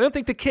pleaser. I don't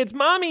think the kids,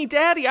 Mommy,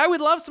 Daddy, I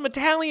would love some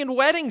Italian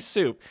wedding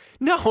soup.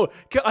 No,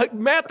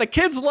 Matt, the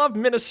kids love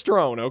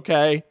minestrone,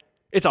 okay?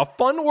 It's a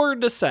fun word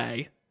to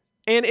say,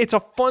 and it's a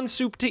fun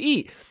soup to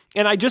eat.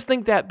 And I just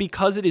think that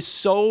because it is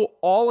so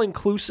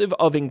all-inclusive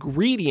of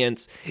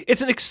ingredients,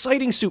 it's an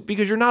exciting soup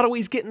because you're not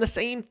always getting the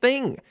same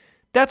thing.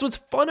 That's what's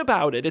fun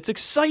about it. It's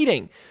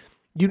exciting.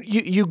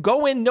 You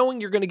go in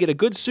knowing you're going to get a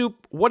good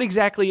soup. What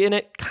exactly in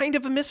it? Kind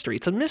of a mystery.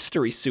 It's a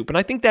mystery soup, and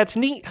I think that's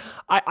neat.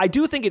 I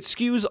do think it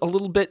skews a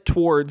little bit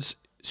towards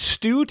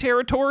stew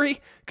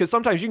territory because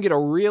sometimes you can get a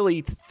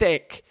really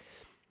thick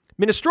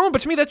minestrone,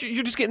 but to me,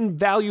 you're just getting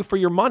value for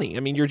your money. I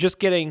mean, you're just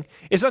getting,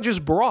 it's not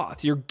just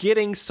broth. You're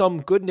getting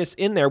some goodness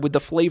in there with the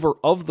flavor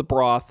of the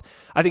broth.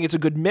 I think it's a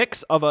good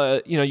mix of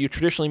you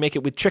traditionally make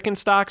it with chicken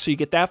stock, so you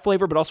get that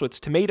flavor, but also it's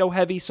tomato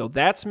heavy, so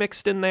that's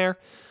mixed in there.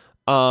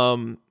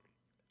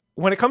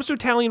 When it comes to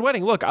Italian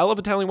wedding, look, I love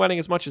Italian wedding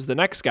as much as the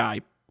next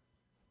guy,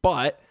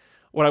 but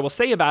what I will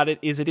say about it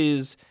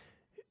is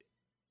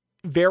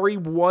very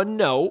one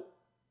note.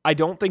 I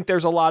don't think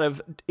there's a lot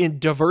of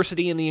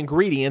diversity in the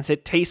ingredients.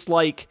 It tastes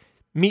like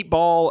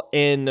meatball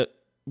and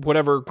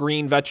whatever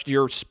green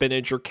vegetable, or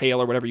spinach or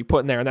kale or whatever you put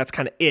in there, and that's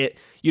kind of it.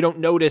 You don't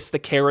notice the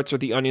carrots or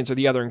the onions or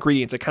the other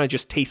ingredients. It kind of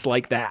just tastes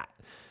like that.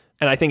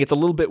 And I think it's a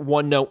little bit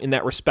one note in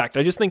that respect.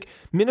 I just think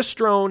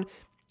minestrone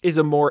is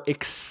a more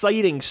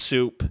exciting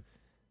soup.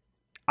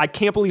 I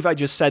can't believe I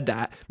just said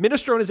that.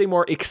 Minestrone is a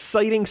more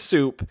exciting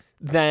soup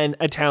than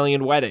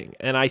Italian wedding,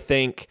 and I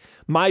think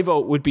my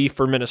vote would be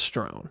for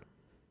minestrone.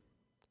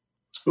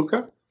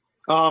 Okay.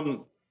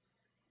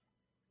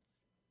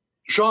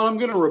 Sean, I'm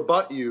going to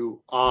rebut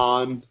you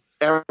on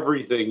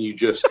everything you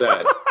just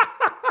said.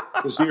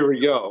 Because here we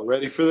go.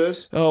 Ready for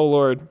this? Oh,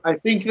 Lord. I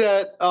think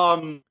that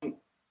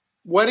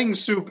wedding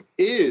soup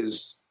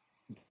is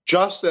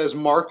just as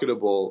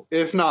marketable,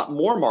 if not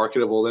more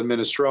marketable, than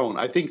minestrone.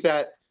 I think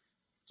that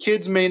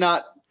kids may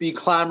not be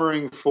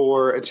clamoring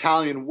for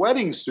Italian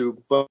wedding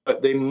soup, but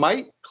they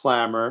might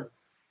clamor,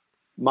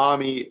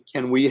 Mommy,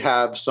 can we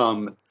have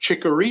some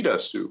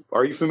chikorita soup?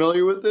 Are you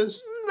familiar with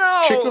this?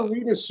 No.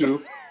 Chikorita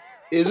soup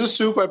is a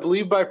soup, I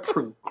believe, by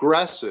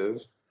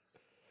Progressive.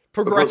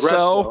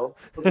 Progresso.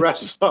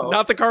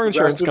 Not the car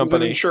insurance Progressive company.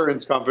 Is an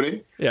insurance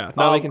company. Yeah,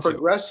 not making soup.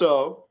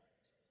 Progresso,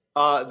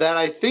 that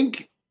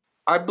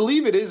I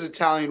believe it is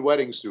Italian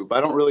wedding soup.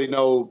 I don't really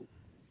know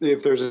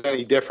if there's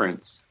any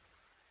difference.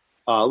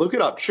 Look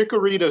it up.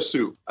 Chikorita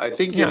soup. I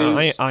think it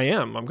is. I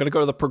am. I'm going to go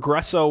to the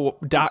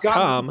progresso.com. It's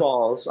got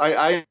meatballs.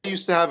 I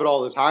used to have it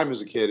all the time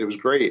as a kid. It was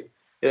great.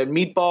 It had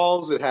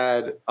meatballs. It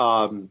had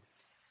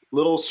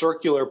little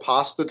circular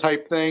pasta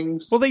type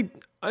things. Well,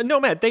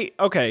 Matt,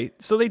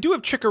 so they do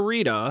have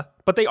chikorita,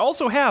 but they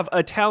also have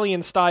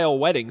Italian style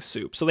wedding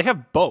soup. So they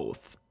have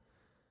both.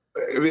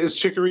 Is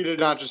chikorita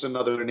not just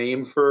another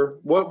name for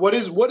what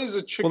is a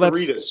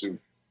chikorita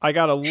soup? I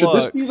got to look. Should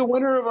this be the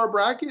winner of our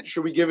bracket?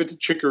 Should we give it to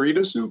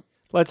chikorita soup?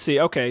 Let's see.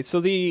 Okay, so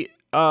the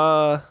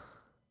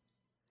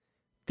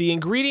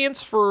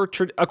ingredients for,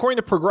 according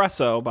to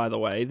Progresso, by the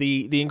way,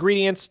 the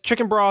ingredients: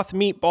 chicken broth,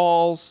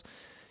 meatballs,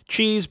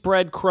 cheese,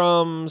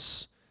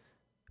 breadcrumbs,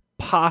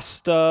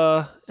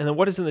 pasta, and then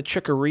what is in the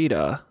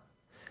chikorita?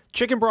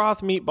 Chicken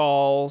broth,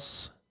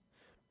 meatballs,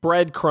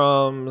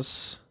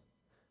 breadcrumbs,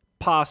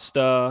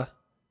 pasta.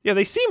 Yeah,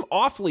 they seem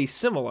awfully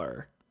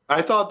similar.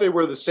 I thought they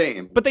were the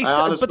same, but they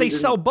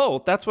sell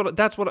both. That's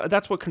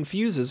what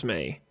confuses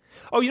me.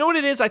 Oh, you know what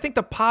it is? I think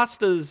the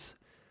pasta's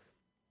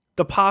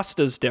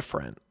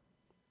different.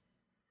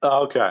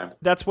 Okay.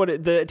 That's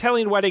what the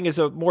Italian wedding is,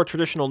 a more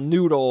traditional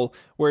noodle,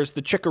 whereas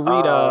the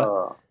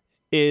chikorita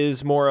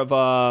is more of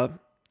a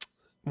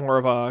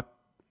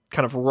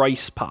kind of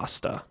rice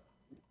pasta.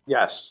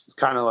 Yes,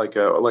 kind of like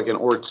an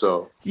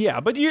orzo. Yeah,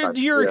 but you're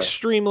yeah.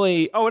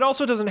 extremely. Oh, it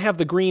also doesn't have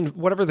the green,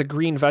 whatever the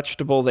green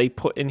vegetable they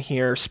put in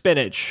here.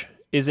 Spinach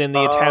is in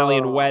the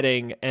Italian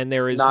wedding, and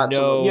there is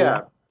no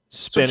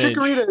spinach. So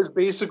Chikorita is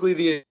basically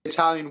the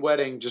Italian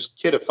wedding, just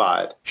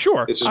kidified.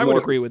 Sure, I would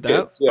agree with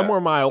that. Kids, yeah. A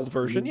more mild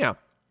version, yeah.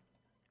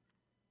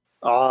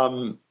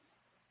 So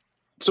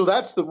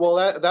that's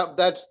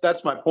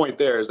that's my point.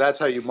 There is that's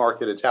how you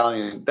market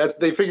Italian.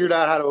 They figured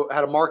out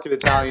how to market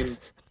Italian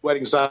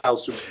wedding style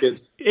soup for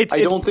kids.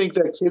 I don't think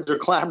that kids are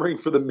clamoring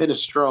for the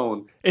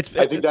minestrone.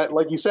 I think that,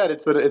 like you said,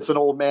 it's an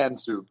old man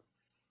soup.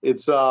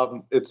 It's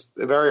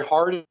very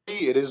hearty.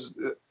 It is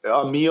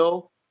a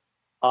meal,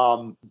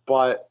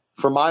 but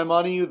for my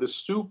money,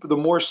 the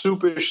more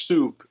soupish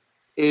soup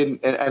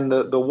and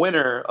the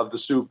winner of the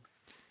soup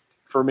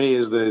for me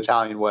is the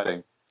Italian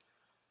wedding.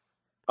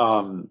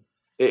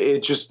 It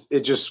just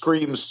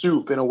screams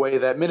soup in a way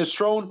that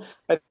minestrone,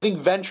 I think,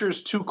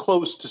 ventures too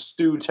close to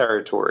stew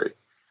territory.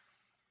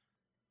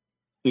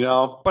 You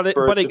know, but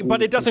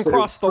it doesn't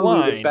cross the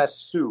line. The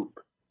best soup.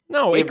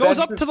 No, it goes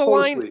up to the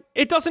line.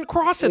 It doesn't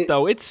cross it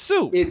though. It's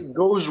soup. It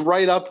goes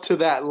right up to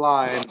that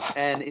line,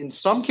 and in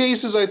some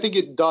cases, I think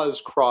it does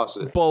cross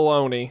it.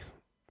 Baloney.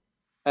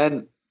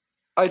 And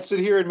I'd sit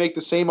here and make the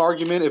same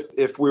argument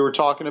if we were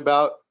talking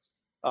about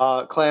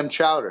clam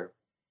chowder.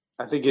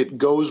 I think it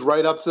goes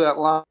right up to that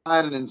line,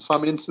 and in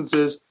some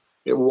instances,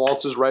 it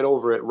waltzes right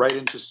over it, right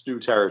into stew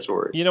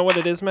territory. You know what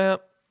it is,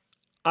 Matt?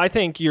 I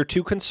think you're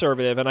too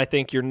conservative, and I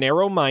think you're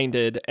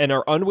narrow-minded and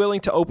are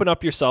unwilling to open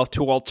up yourself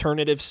to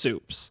alternative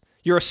soups.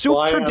 You're a soup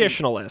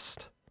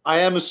traditionalist. I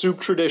am a soup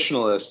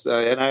traditionalist,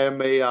 and I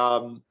am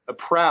I'm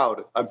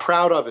proud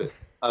of it.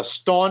 A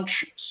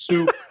staunch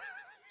soupist.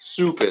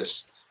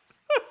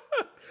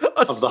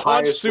 A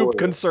staunch soup order.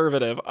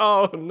 Conservative.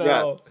 Oh, no.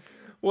 Yes.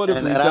 What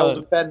have we done? And I will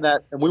defend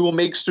that, and we will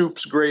make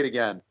soups great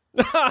again.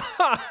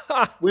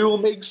 We will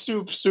make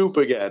soup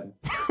again.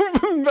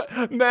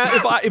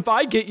 Matt, if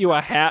I get you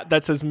a hat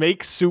that says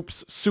 "Make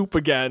soups soup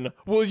again,"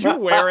 will you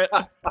wear it?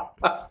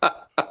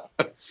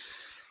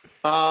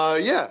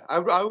 Yeah,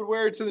 I would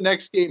wear it to the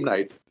next game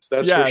night.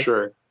 That's for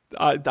sure.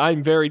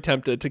 I'm very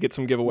tempted to get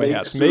some giveaway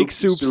hats. Make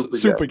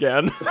soup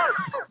again.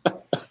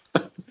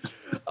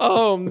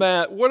 Oh,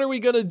 Matt, what are we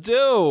gonna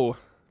do?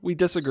 We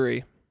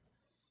disagree.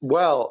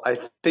 Well, I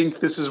think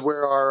this is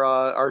where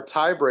our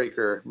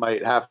tiebreaker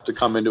might have to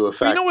come into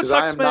effect. You know what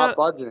sucks, Matt? Not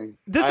budging.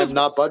 I'm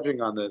not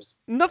budging on this.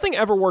 Nothing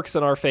ever works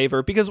in our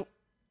favor, because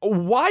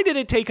why did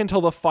it take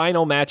until the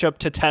final matchup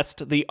to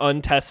test the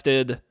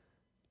untested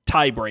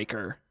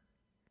tiebreaker?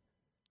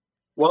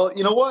 Well,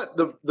 you know what?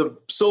 The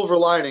silver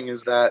lining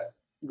is that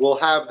we'll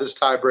have this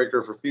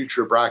tiebreaker for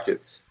future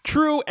brackets.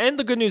 True, and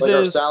the good news like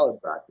is, our salad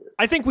bracket.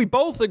 I think we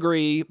both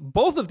agree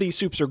both of these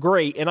soups are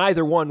great, and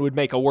either one would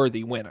make a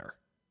worthy winner.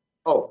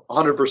 Oh,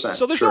 100%.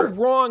 So there's no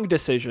wrong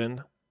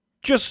decision,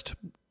 just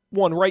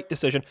one right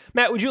decision.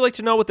 Matt, would you like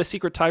to know what the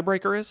secret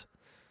tiebreaker is?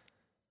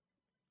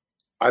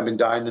 I've been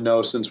dying to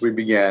know since we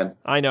began.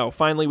 I know.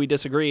 Finally, we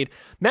disagreed.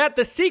 Matt,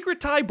 the secret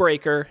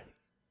tiebreaker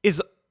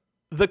is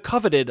the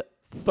coveted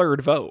third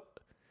vote.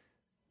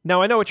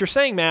 Now, I know what you're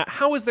saying, Matt.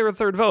 How is there a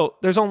third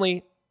vote? There's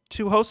only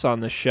 2 hosts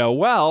on this show.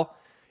 Well,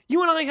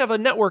 you and I have a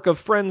network of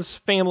friends,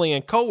 family,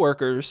 and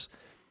coworkers.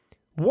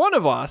 One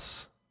of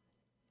us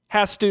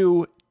has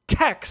to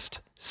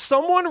text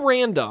someone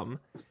random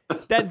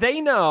that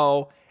they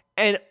know,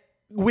 and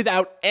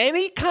without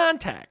any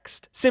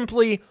context,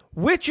 simply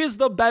which is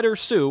the better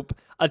soup,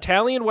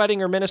 Italian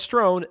wedding or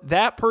minestrone,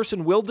 that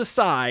person will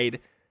decide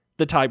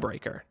the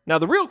tiebreaker. Now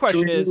the real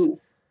question is,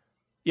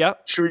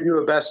 should we do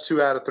a best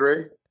 2 out of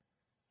 3?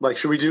 Like,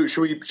 should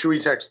we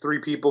text 3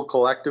 people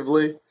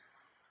collectively?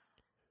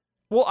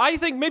 Well, I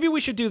think maybe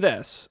we should do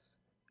this.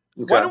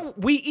 Okay. Why don't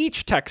we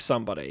each text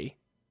somebody?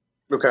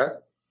 Okay.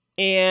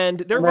 And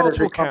their votes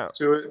will count.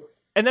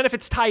 And then if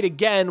it's tied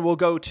again, we'll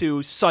go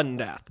to sudden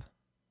death.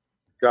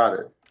 Got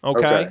it.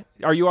 Okay.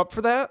 Are you up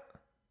for that?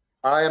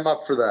 I am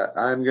up for that.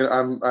 I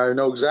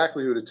know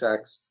exactly who to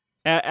text.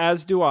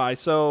 As do I.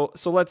 So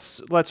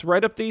let's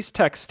write up these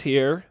texts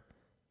here.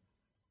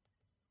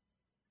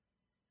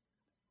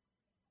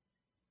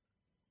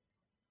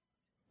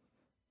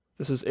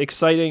 This is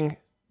exciting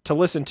to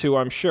listen to,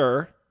 I'm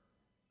sure.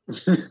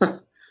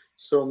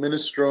 So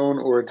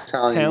minestrone or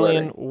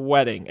Italian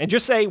wedding. And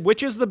just say,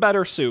 which is the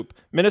better soup,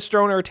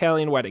 minestrone or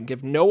Italian wedding?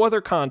 Give no other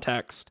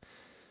context.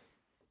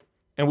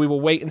 And we will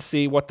wait and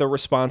see what the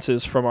response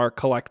is from our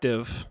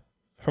collective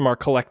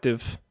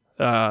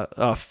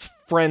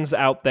friends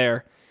out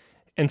there,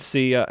 and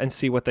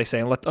see what they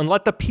say, and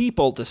let the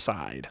people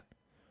decide.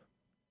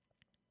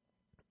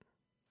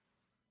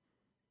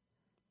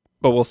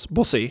 But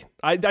we'll see.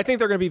 I think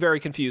they're going to be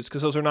very confused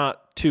because those are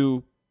not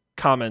 2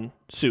 common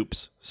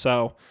soups.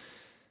 So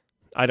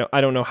I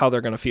don't know how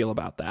they're going to feel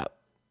about that.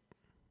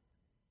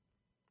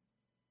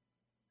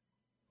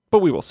 But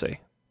we will see.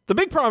 The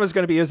big problem is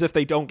going to be is if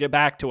they don't get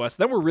back to us,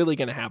 then we're really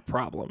going to have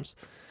problems.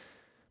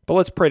 But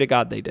let's pray to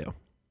God they do.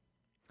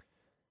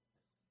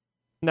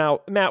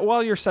 Now, Matt,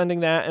 while you're sending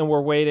that and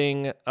we're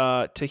waiting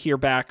to hear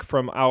back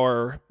from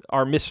our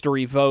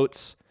mystery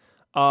votes,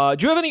 do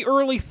you have any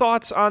early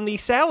thoughts on the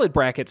salad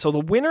bracket? So the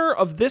winner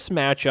of this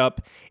matchup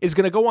is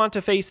going to go on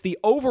to face the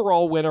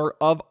overall winner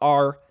of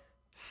our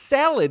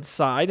salad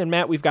side. And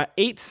Matt, we've got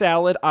 8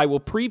 salad. I will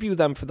preview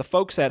them for the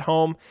folks at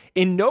home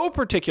in no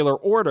particular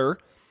order.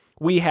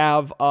 We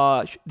have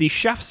the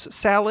chef's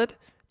salad,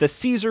 the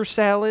Caesar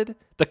salad,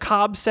 the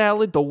Cobb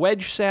salad, the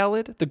wedge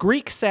salad, the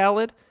Greek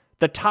salad,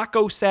 the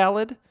taco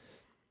salad,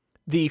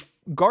 the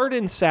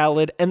garden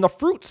salad, and the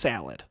fruit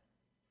salad.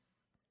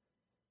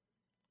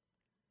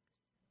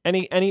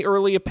 Any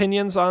early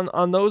opinions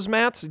on those,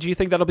 Matt? Do you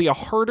think that'll be a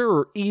harder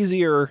or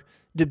easier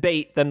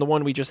debate than the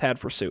one we just had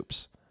for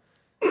soups?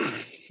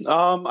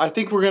 I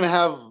think we're gonna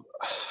have.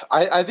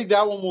 I think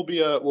that one will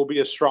be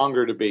a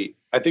stronger debate.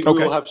 I think we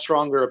will have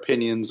stronger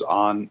opinions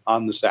on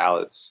the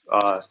salads.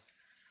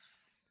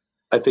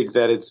 I think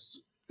that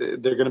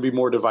they're going to be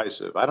more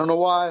divisive. I don't know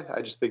why.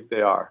 I just think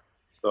they are.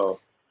 So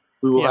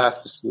we will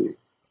have to see.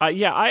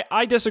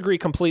 I disagree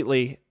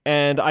completely,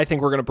 and I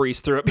think we're going to breeze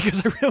through it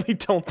because I really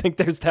don't think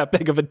there's that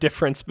big of a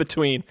difference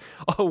between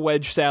a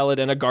wedge salad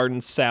and a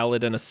garden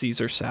salad and a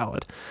Caesar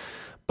salad.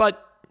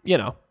 But,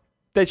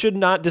 that should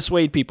not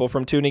dissuade people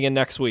from tuning in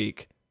next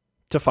week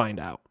to find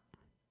out.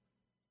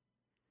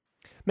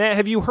 Matt,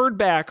 have you heard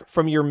back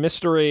from your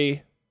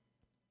mystery?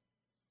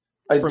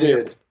 I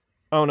did.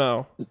 Oh,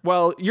 no.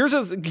 Well,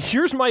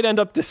 yours might end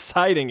up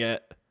deciding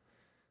it.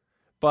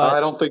 But I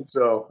don't think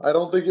so. I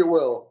don't think it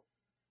will.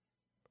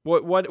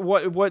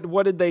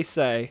 What did they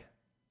say?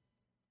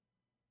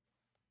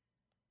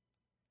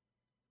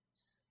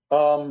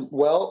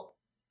 Well,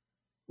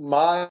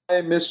 my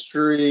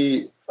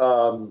mystery.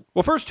 Well,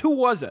 first, who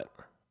was it?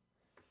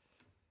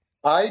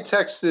 I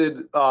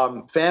texted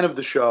fan of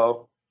the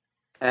show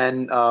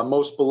and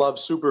most beloved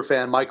super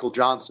fan Michael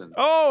Johnson.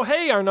 Oh,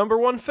 hey, our number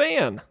one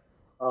fan.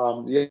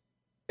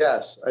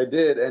 Yes, I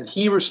did, and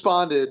he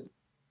responded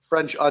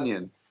French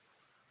onion.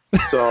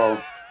 So,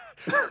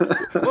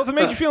 well, if it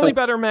makes you feel any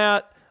better,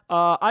 Matt,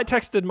 I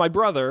texted my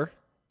brother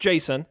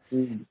Jason,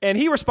 and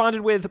he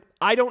responded with,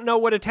 "I don't know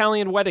what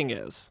Italian wedding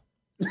is."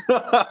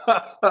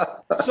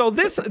 So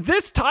this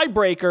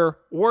tiebreaker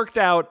worked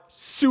out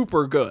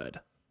super good.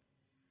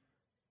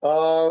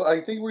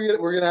 I think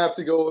we're gonna have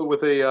to go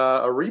with a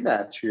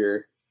rematch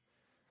here.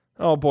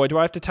 Oh boy, do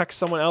I have to text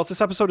someone else?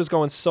 This episode is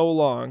going so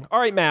long. All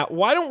right, Matt,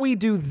 why don't we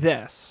do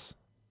this?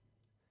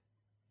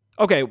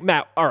 Okay,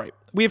 Matt, all right.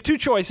 We have 2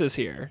 choices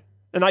here,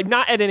 and I'm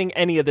not editing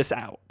any of this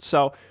out.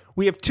 So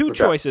we have 2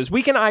 choices.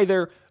 We can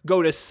either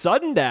go to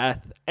sudden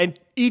death and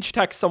each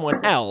text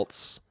someone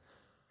else,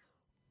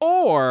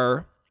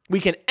 or we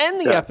can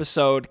end the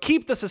episode,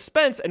 keep the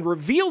suspense, and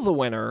reveal the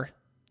winner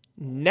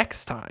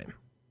next time.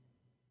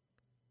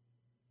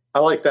 I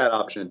like that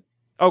option.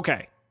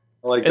 Okay.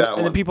 I like that one.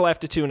 And then people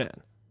have to tune in.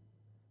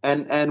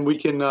 And we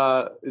can,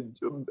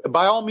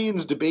 by all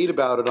means, debate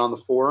about it on the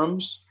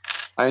forums.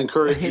 I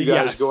encourage you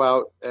guys to go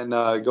out and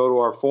go to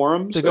our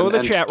forums. To go to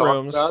the chat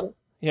rooms.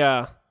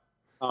 Yeah.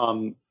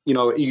 You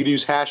could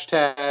use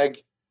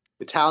hashtag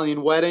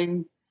Italian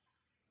wedding,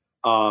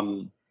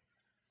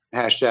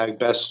 hashtag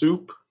best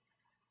soup.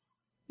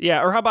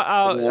 Yeah, or how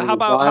about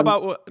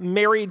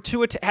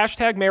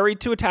hashtag married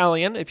to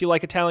Italian if you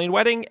like Italian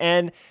wedding,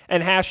 and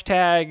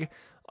hashtag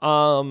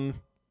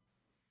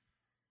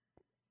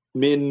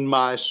Min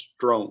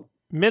Minestrone.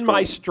 Min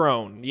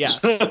Minestrone,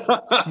 yes.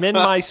 Min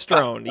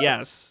Minestrone,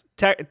 yes.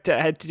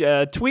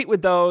 Tweet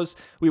with those.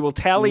 We will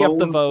tally up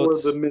the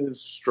votes. For the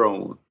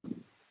minestrone.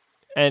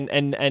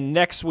 And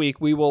next week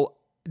we will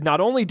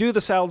not only do the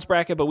salads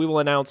bracket, but we will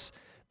announce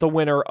the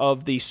winner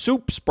of the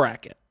soups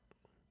bracket.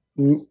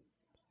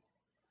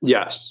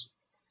 Yes.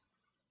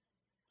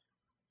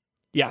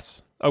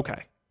 Yes.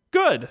 Okay.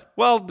 Good.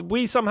 Well,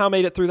 we somehow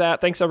made it through that.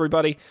 Thanks,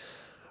 everybody,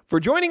 for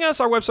joining us.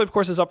 Our website, of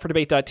course, is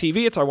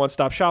upfordebate.tv. It's our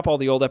one-stop shop. All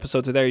the old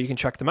episodes are there. You can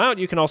check them out.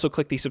 You can also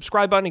click the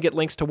subscribe button and get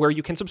links to where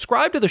you can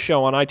subscribe to the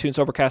show on iTunes,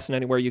 Overcast, and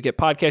anywhere you get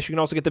podcasts. You can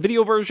also get the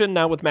video version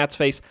now with Matt's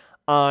face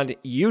on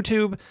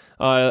YouTube.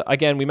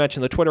 Again, we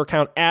mentioned the Twitter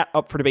account at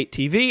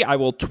UpForDebateTV. I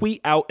will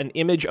tweet out an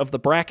image of the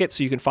bracket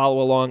so you can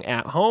follow along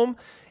at home.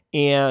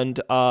 And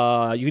you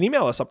can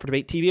email us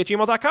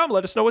upfordebatetv@gmail.com.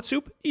 Let us know what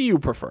soup you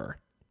prefer.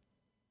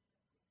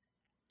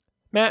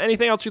 Matt,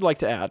 anything else you'd like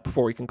to add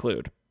before we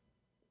conclude?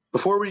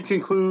 Before we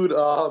conclude,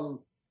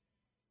 oh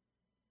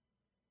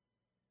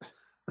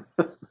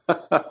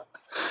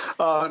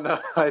no,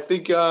 I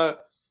think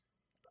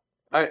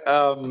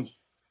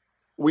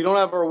we don't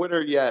have our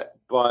winner yet,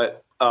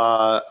 but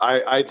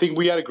I think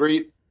we had a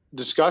great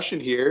discussion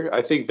here.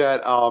 I think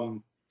that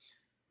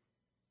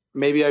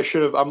maybe I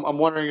should have. I'm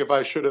wondering if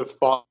I should have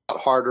fought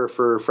harder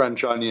for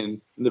French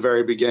onion in the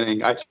very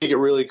beginning. I think it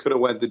really could have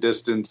went the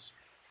distance.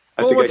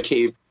 I think I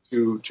caved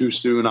too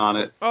soon on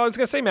it. Oh, I was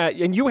gonna say, Matt,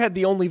 and you had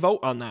the only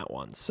vote on that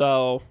one,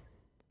 so.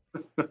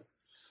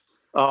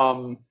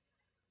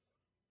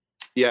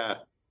 Yeah.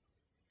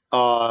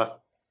 I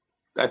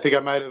think I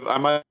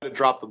might have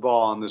dropped the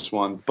ball on this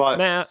one, but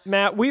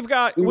Matt, we've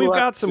got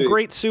some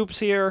great soups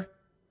here.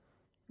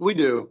 We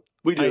do.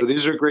 We do.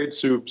 These are great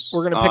soups.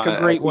 We're going to pick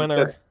a great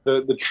winner.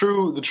 The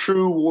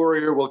true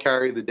warrior will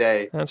carry the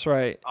day. That's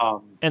right.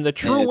 And the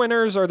true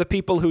winners are the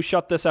people who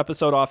shut this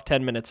episode off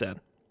 10 minutes in.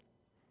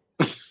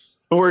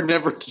 Or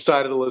never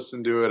decided to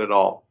listen to it at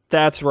all.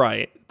 That's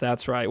right.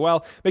 That's right.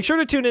 Well, make sure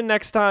to tune in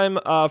next time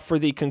for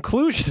the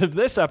conclusion of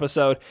this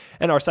episode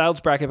and our salads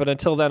bracket. But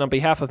until then, on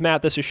behalf of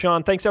Matt, this is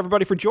Sean. Thanks,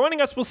 everybody, for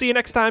joining us. We'll see you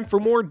next time for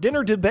more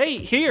dinner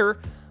debate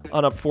here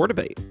on Up for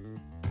Debate.